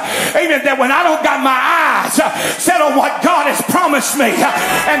means, amen, that when I don't got my eyes set on what God has promised me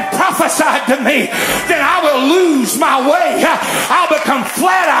and prophesied to me, then I will lose my way. I'll become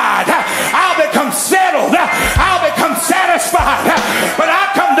flat-eyed. I'll become settled. I'll become satisfied. But I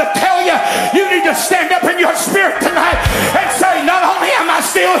come to tell you, you need to stand up in your spirit tonight and say, not only am I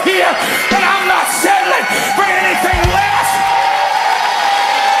still here, but I'm not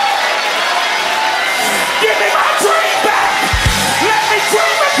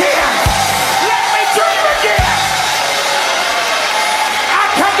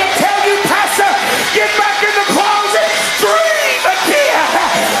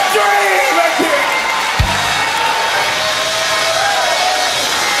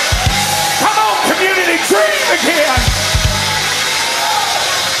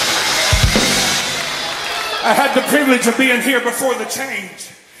I had the privilege of being here before the change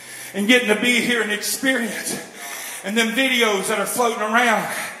and getting to be here and experience. And them videos that are floating around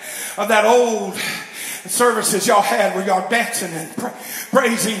of that old services y'all had where y'all dancing and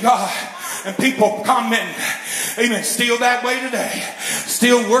praising God. And people commenting, amen, still that way today.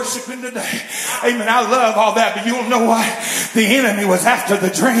 Still worshiping today. Amen, I love all that, but you don't know what? The enemy was after the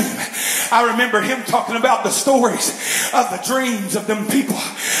dream. I remember him talking about the stories of the dreams of them people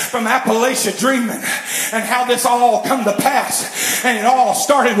from Appalachia dreaming and how this all come to pass. And it all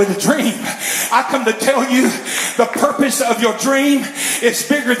started with a dream. I come to tell you the purpose of your dream is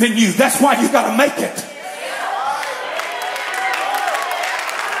bigger than you. That's why you got to make it.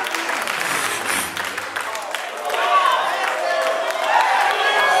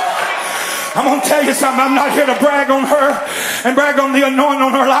 I'm going to tell you something. I'm not here to brag on her and brag on the anointing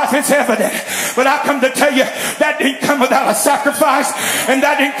on her life. It's evident. But I come to tell you that didn't come without a sacrifice and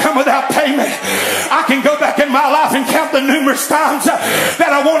that didn't come without payment. I can go back in my life and count the numerous times that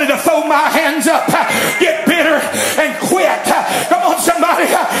I wanted to throw my hands up, get bitter and quit. Come on,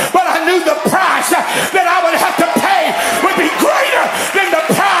 somebody. But I knew the price that I would have to pay would be greater than the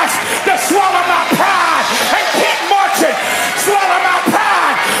price to swallow my pride and keep marching. Swallow my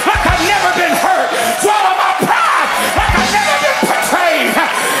pride like I've never been hurt. Swallow my pride like I've never been betrayed.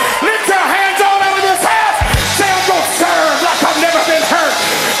 Lift your hands all over this house. Say, I'm going to serve like I've never been hurt.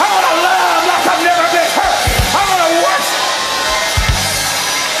 I'm going to love like I've never been hurt. I'm going to worship.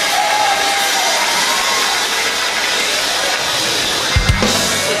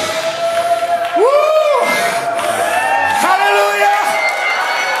 Woo! Hallelujah!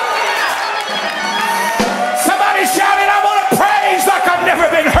 Somebody shouted, I want to praise like I've never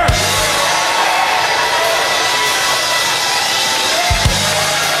been hurt.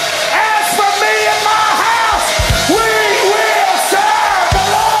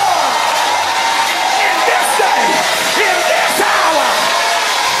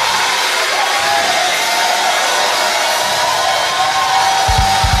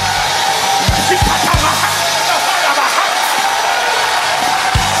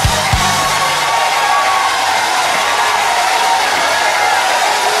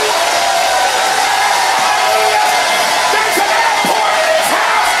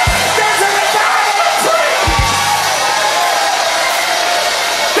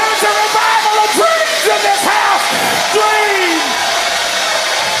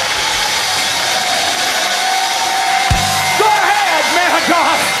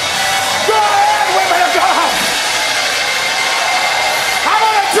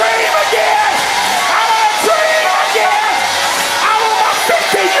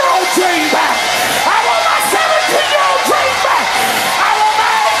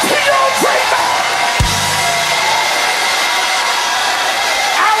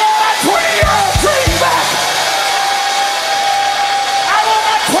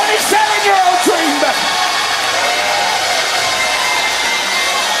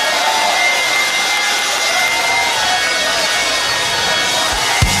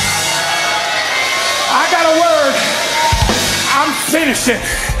 Finishing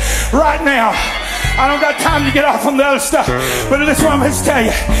right now. I don't got time to get off on the other stuff, but this is what I'm going to tell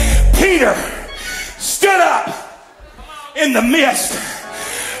you. Peter stood up in the midst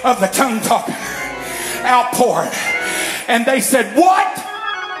of the tongue talking, outpouring, and they said, what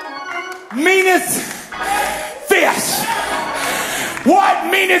meaneth this? What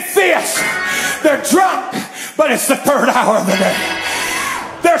meaneth this? They're drunk, but it's the third hour of the day.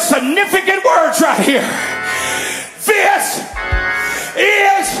 There's significant words right here. This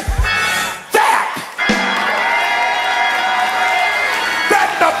is that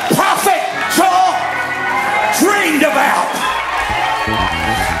the prophet Joel dreamed about.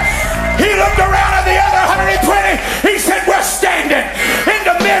 He looked around at the other 120. He said, we're standing in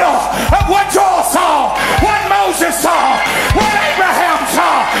the middle of what Joel saw, what Moses saw, what Abraham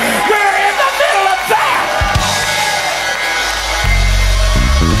saw. We're in the middle of that.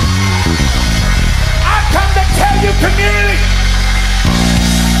 I come to tell you, community,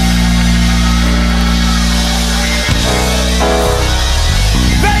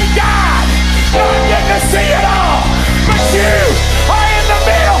 not get to see it all, but you are in the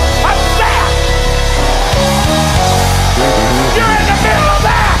middle of that. You're in the middle of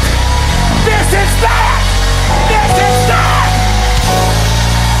that. This is that. This is that.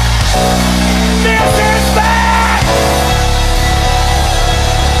 This is that.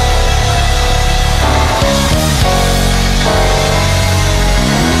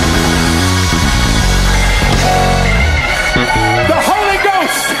 The Holy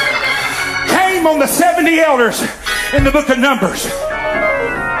Ghost on the 70 elders in the book of Numbers. 2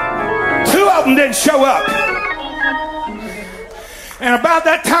 of them didn't show up. And about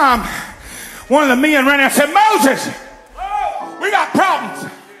that time, one of the men ran out and said, Moses, we got problems.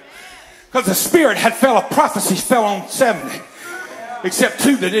 Because the spirit had fell, a prophecy fell on 70, except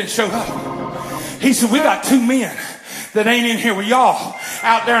 2 that didn't show up. He said, we got 2 men that ain't in here with y'all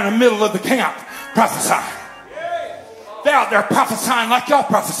out there in the middle of the camp prophesying. They're out there prophesying like y'all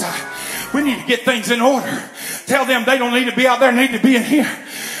prophesy. We need to get things in order. Tell them they don't need to be out there, need to be in here.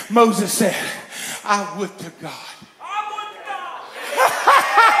 Moses said, I would to God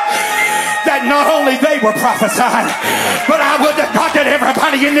that not only they were prophesying, but I would to God that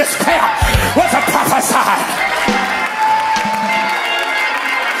everybody in this camp was a prophesying.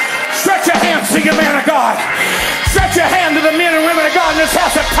 Stretch your hands to your man of God. Stretch your hand to the men and women of God in this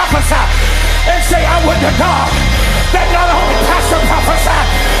house that prophesy and say, I would to God that not only pastor prophesy,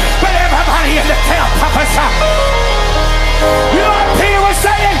 but everybody in the camp prophesy. You know what Peter was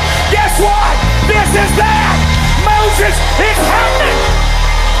saying? Guess what? This is that. Moses is happening.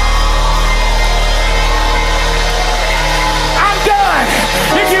 I'm done.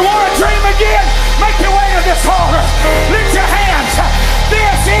 If you want to dream again, make your way to this altar. Lift your hands.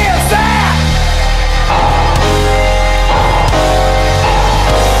 This is that.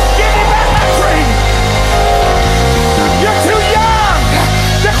 Give me back my dream. You're too young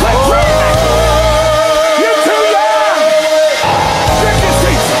to quit dreaming. You're too young. Drink this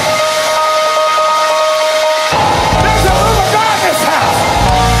season. There's a move of God in this house.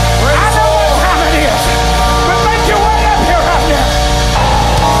 I know what time it is, but make your way up here right now.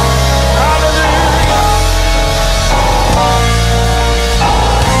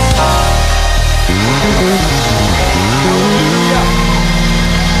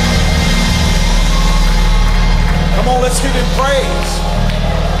 Come on, let's give him praise.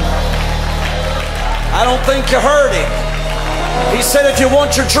 I don't think you heard him. He said if you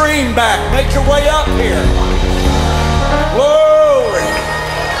want your dream back, make your way up here. Glory.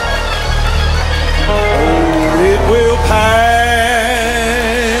 Oh, it will pass.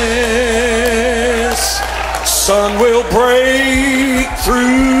 Sun will break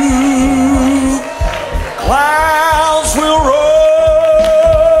through. Clouds will roll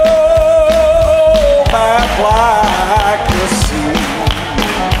back like the sea.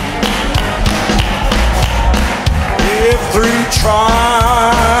 If through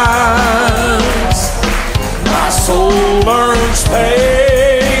trials my soul learns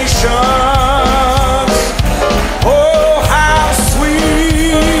patience, oh how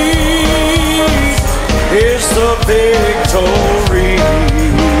sweet is the victory.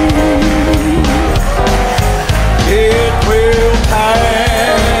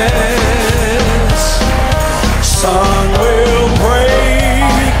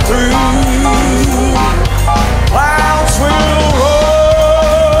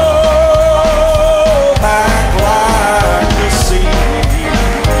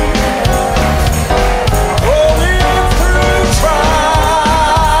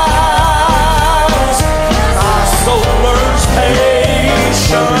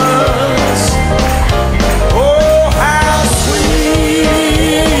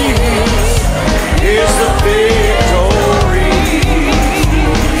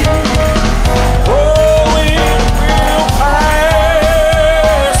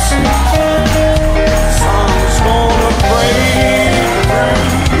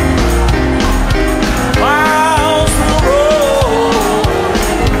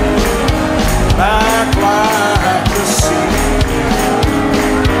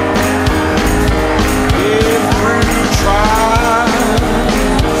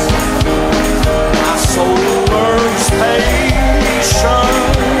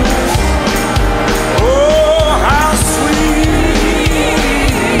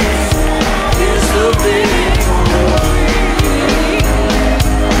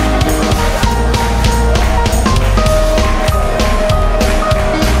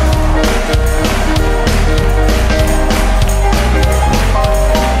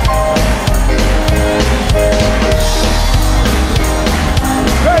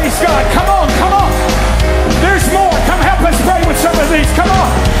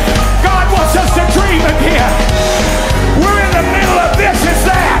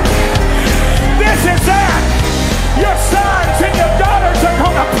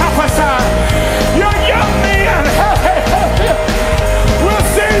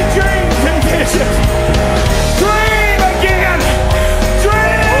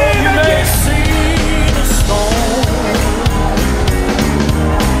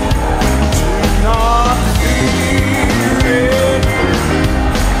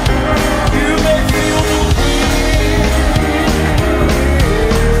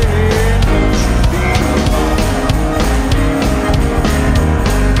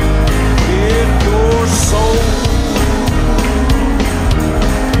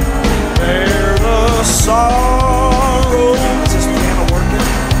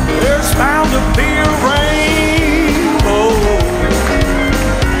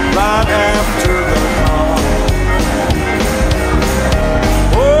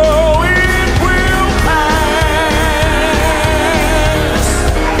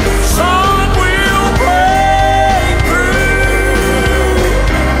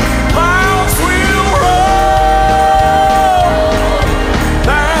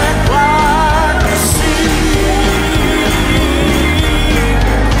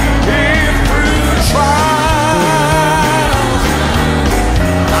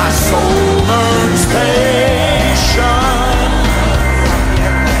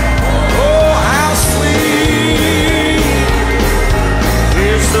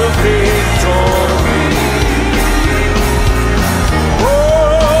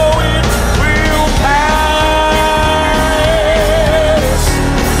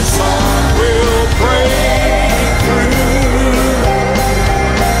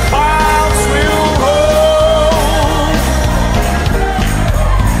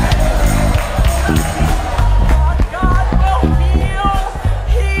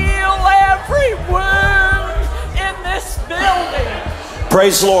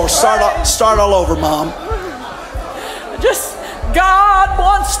 Praise the Lord. Start all over, Mom. Just God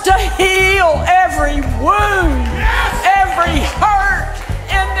wants to heal every wound, every hurt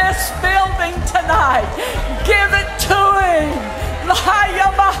in this building tonight. Give it to Him.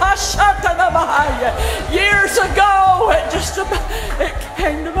 Years ago, it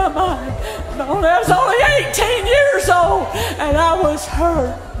came to my mind. I was only 18 years old, and I was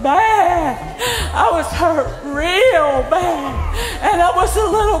hurt bad. I was hurt real bad, and I was a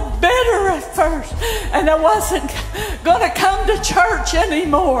little bitter at first, and I wasn't going to come to church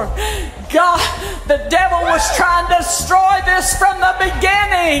anymore. God, the devil was trying to destroy this from the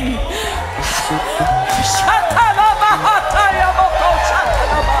beginning.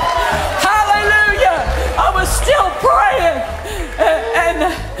 Hallelujah. I was still praying, and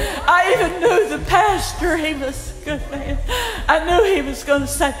I even knew the pastor. He was a good man. I knew he was going to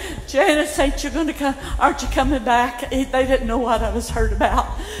say, Janice, ain't you going to come? Aren't you coming back? They didn't know what I was hurt about,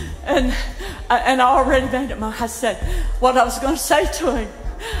 and I already made it. I said what I was going to say to him.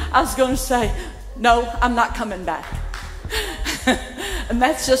 I was going to say, no, I'm not coming back. And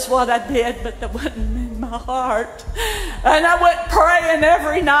that's just what I did, but that wasn't in my heart. And I went praying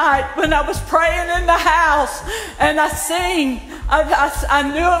every night when I was praying in the house, and I sing. I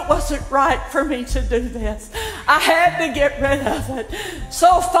knew it wasn't right for me to do this. I had to get rid of it.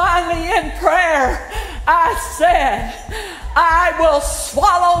 So finally in prayer, I said, I will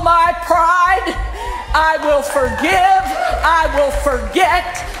swallow my pride. I will forgive. I will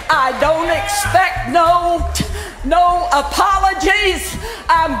forget. I don't expect no apologies.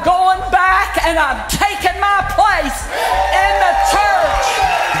 I'm going back and I'm taking my place in the church.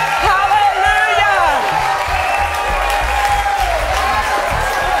 Hallelujah.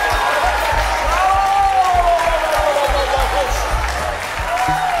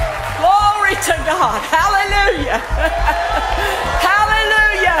 Glory to God. Hallelujah.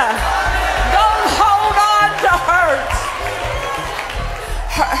 Hallelujah. Don't hold on to hurts.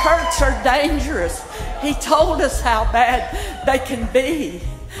 Hurts are dangerous. He told us how bad they can be.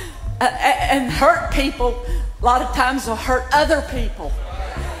 And hurt people, a lot of times, will hurt other people.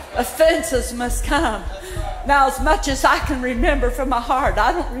 Offenses must come. Now, as much as I can remember from my heart,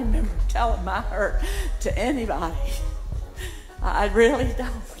 I don't remember telling my hurt to anybody. I really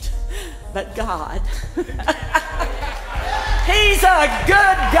don't. But God. He's a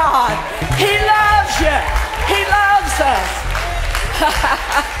good God. He loves you. He loves us.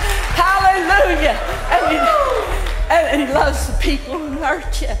 Hallelujah. And He loves the people who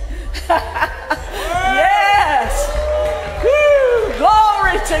hurt you. Yes. Woo.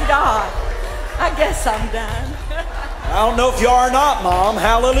 Glory to God. I guess I'm done. I don't know if you are or not, Mom.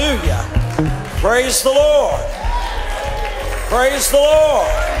 Hallelujah. Praise the Lord. Praise the Lord.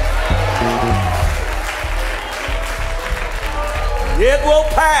 It will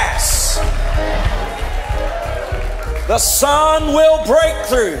pass. The sun will break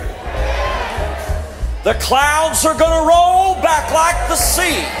through. The clouds are going to roll back like the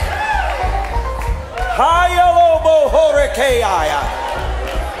sea.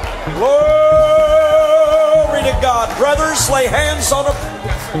 Glory to God. Brothers, lay hands on them.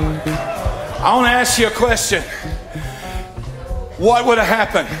 I want to ask you a question. What would have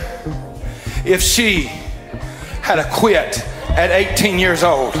happened if she had quit at 18 years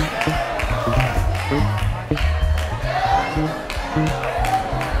old?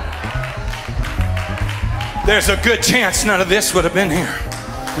 There's a good chance none of this would have been here.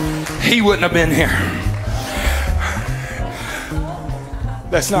 He wouldn't have been here.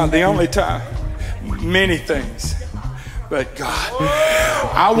 That's not the only time. Many things. But God,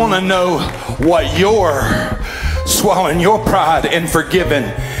 I want to know what your swallowing your pride and forgiving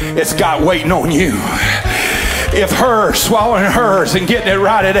it's got waiting on you. If her swallowing hers and getting it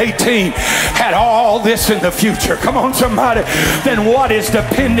right at 18 had all this in the future, come on somebody, then what is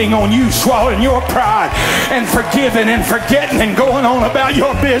depending on you swallowing your pride and forgiving and forgetting and going on about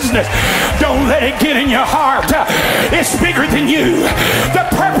your business? Don't let it get in your heart. It's bigger than you. The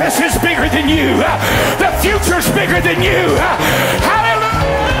purpose is bigger than you. The future's bigger than you. Hallelujah.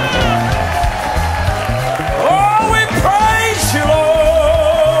 Oh, we praise you,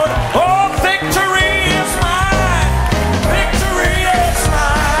 Lord. Oh, victory is mine. Victory is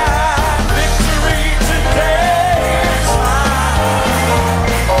mine. Victory today is mine.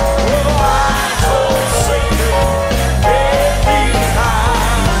 Oh, I told Satan, get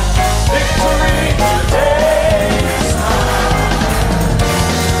behind. Victory today is mine.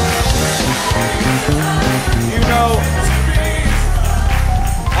 You know,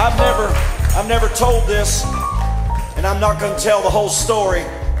 I've never told this, and I'm not going to tell the whole story.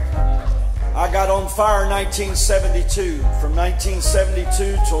 I I got on fire in 1972. From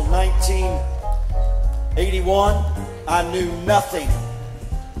 1972 till 1981, I knew nothing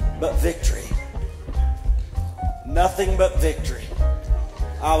but victory. Nothing but victory.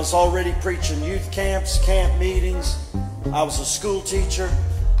 I was already preaching youth camps, camp meetings. I was a school teacher.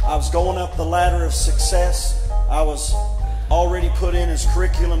 I was going up the ladder of success. I was already put in as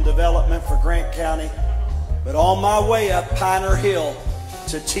curriculum development for Grant County. But on my way up Pioneer Hill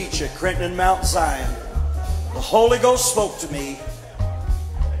to teach at Crenton and Mount Zion, the Holy Ghost spoke to me,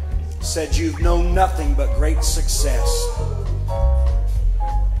 said, "You've known nothing but great success,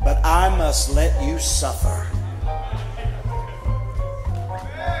 but I must let you suffer."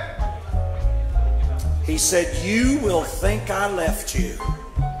 He said, "You will think I left you."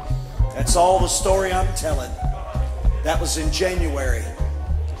 That's all the story I'm telling. That was in January.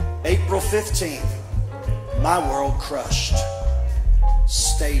 April 15th, my world crushed.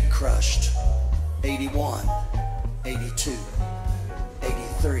 Stayed crushed. 81, 82,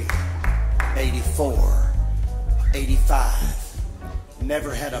 83, 84, 85.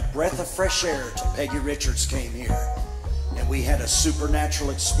 Never had a breath of fresh air till Peggy Richards came here and we had a supernatural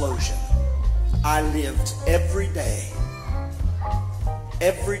explosion. I lived every day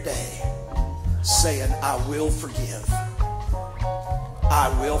saying, "I will forgive. I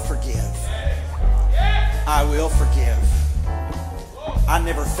will forgive. I will forgive." I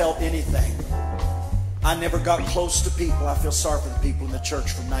never felt anything. I never got close to people. I feel sorry for the people in the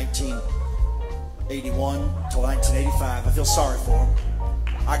church from 1981 till 1985. I feel sorry for them.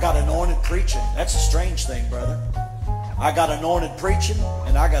 I got anointed preaching. That's a strange thing, brother. I got anointed preaching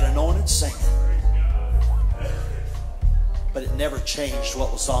and I got anointed singing. But it never changed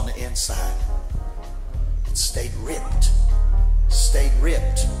what was on the inside. It stayed ripped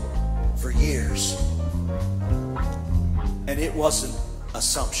for years. And it wasn't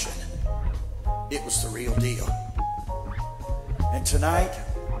assumption. It was the real deal. And tonight,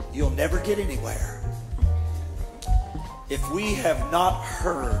 you'll never get anywhere if we have not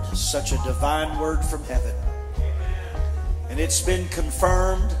heard such a divine word from heaven. And it's been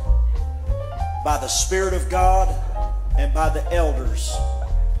confirmed by the Spirit of God and by the elders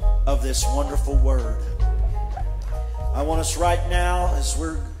of this wonderful word. I want us right now,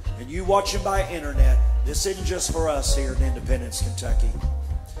 and you watching by internet, this isn't just for us here in Independence, Kentucky.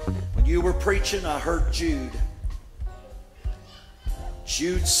 When you were preaching, I heard Jude.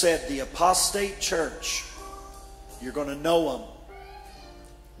 Jude said, "The apostate church, you're going to know them.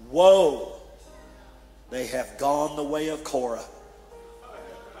 Woe, they have gone the way of Korah."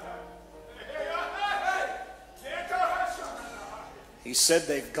 He said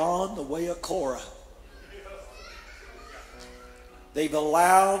they've gone the way of Korah. They've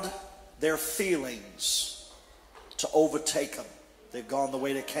allowed their feelings to overtake them. They've gone the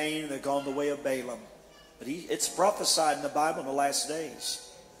way to Cain. They've gone the way of Balaam. But it's prophesied in the Bible in the last days.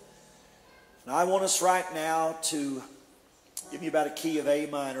 And I want us right now to give you about a key of A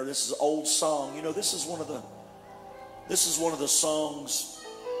minor. This is an old song. You know, this is one of the songs.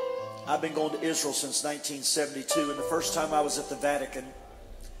 I've been going to Israel since 1972, and the first time I was at the Vatican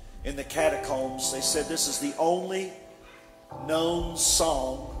in the catacombs, they said this is the only known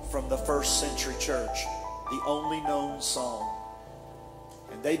song from the first century church. The only known song.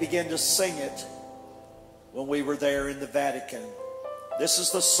 And they began to sing it when we were there in the Vatican. This is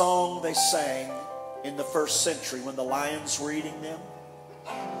the song they sang in the first century when the lions were eating them,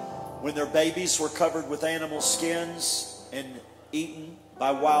 when their babies were covered with animal skins and eaten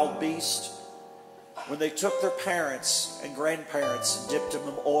by wild beasts, when they took their parents and grandparents and dipped them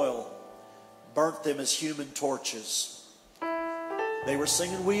in oil, burnt them as human torches. They were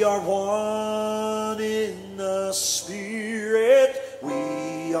singing, "We are one in the Spirit,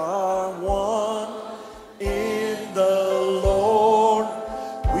 we are one in the Lord,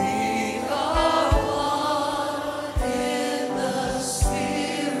 we are one in the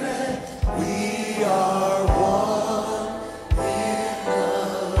Spirit, we are one in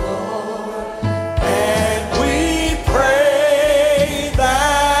the Lord, and we pray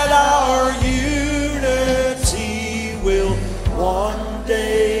that our unity will one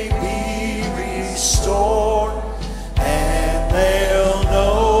day be restored, and they'll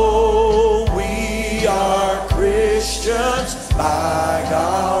know we are Christians by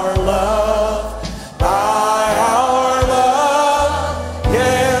our love, by our love.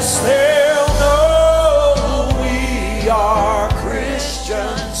 Yes, they'll know we are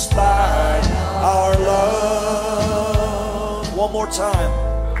Christians by our love. One more time.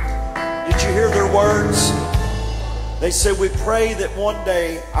 Did you hear their words? They said, "We pray that one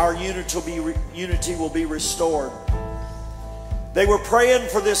day our unity will be restored." They were praying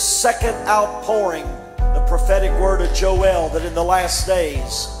for this second outpouring, the prophetic word of Joel, that in the last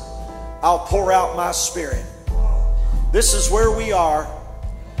days I'll pour out my Spirit. This is where we are.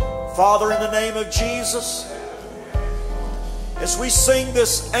 Father, in the name of Jesus, as we sing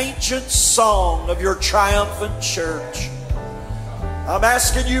this ancient song of your triumphant church, I'm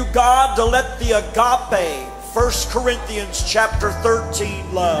asking you, God, to let the agape, 1 Corinthians chapter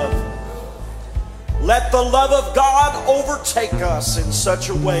 13 love, let the love of God overtake us in such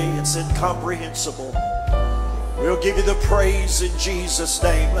a way it's incomprehensible. We'll give you the praise in Jesus'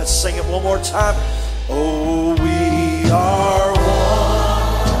 name. Let's sing it one more time. Oh, we are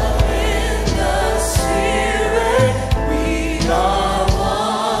one in the Spirit. We are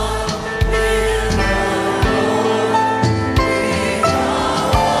one in the Lord. We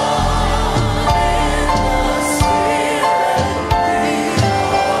are one in the Spirit. We are one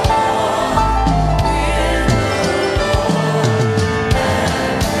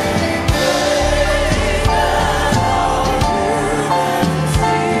in the Lord. And we pray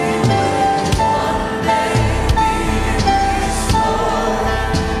that our unity will one day be restored.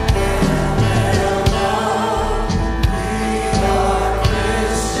 And they'll know we are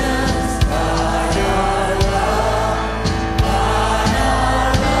Christians by our love,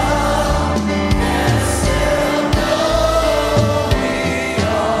 and still know we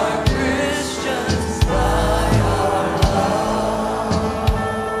are Christians by our love.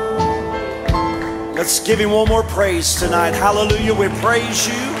 Let's give him one more praise tonight. Hallelujah. We praise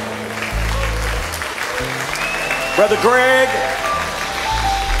you. Brother Greg,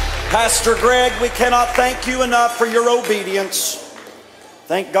 Pastor Greg, we cannot thank you enough for your obedience.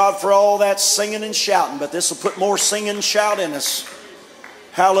 Thank God for all that singing and shouting, but this will put more singing and shout in us.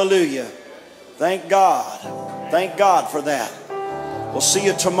 Hallelujah. Thank God. Thank God for that. We'll see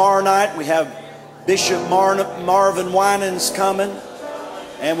you tomorrow night. We have Bishop Marvin Winans coming.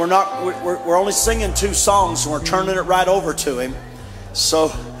 And we're only singing 2 songs, and we're turning it right over to him.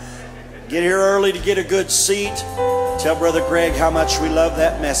 So get here early to get a good seat. Tell Brother Greg how much we love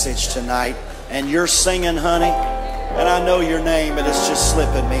that message tonight. And you're singing, honey. And I know your name, but it's just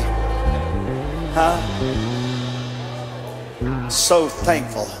slipping me. Huh? So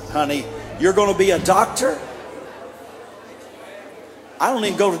thankful, honey. You're going to be a doctor? I don't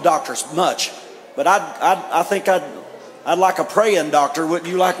even go to doctors much, but I think I'd like a praying doctor. Wouldn't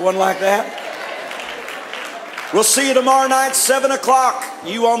you like one like that? We'll see you tomorrow night, 7 o'clock.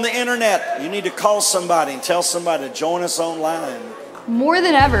 You on the internet. You need to call somebody and tell somebody to join us online. More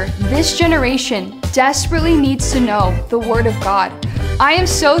than ever, this generation desperately needs to know the Word of God. I am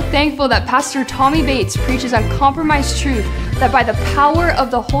so thankful that Pastor Tommy Bates preaches uncompromised truth that by the power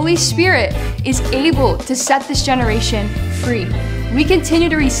of the Holy Spirit is able to set this generation free. We continue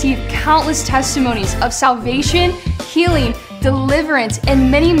to receive countless testimonies of salvation, healing, deliverance,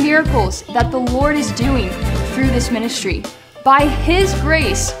 and many miracles that the Lord is doing through this ministry. By His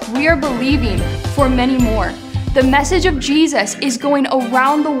grace, we are believing for many more. The message of Jesus is going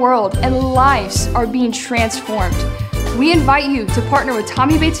around the world and lives are being transformed. We invite you to partner with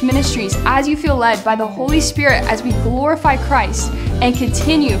Tommy Bates Ministries as you feel led by the Holy Spirit as we glorify Christ and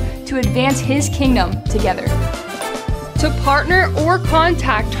continue to advance His kingdom together. To partner or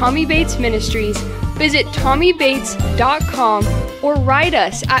contact Tommy Bates Ministries, visit TommyBates.com or write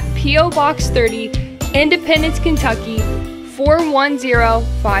us at P.O. Box 30, Independence, Kentucky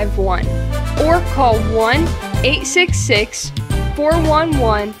 41051 or call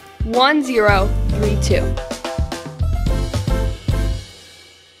 1-866-411-1032.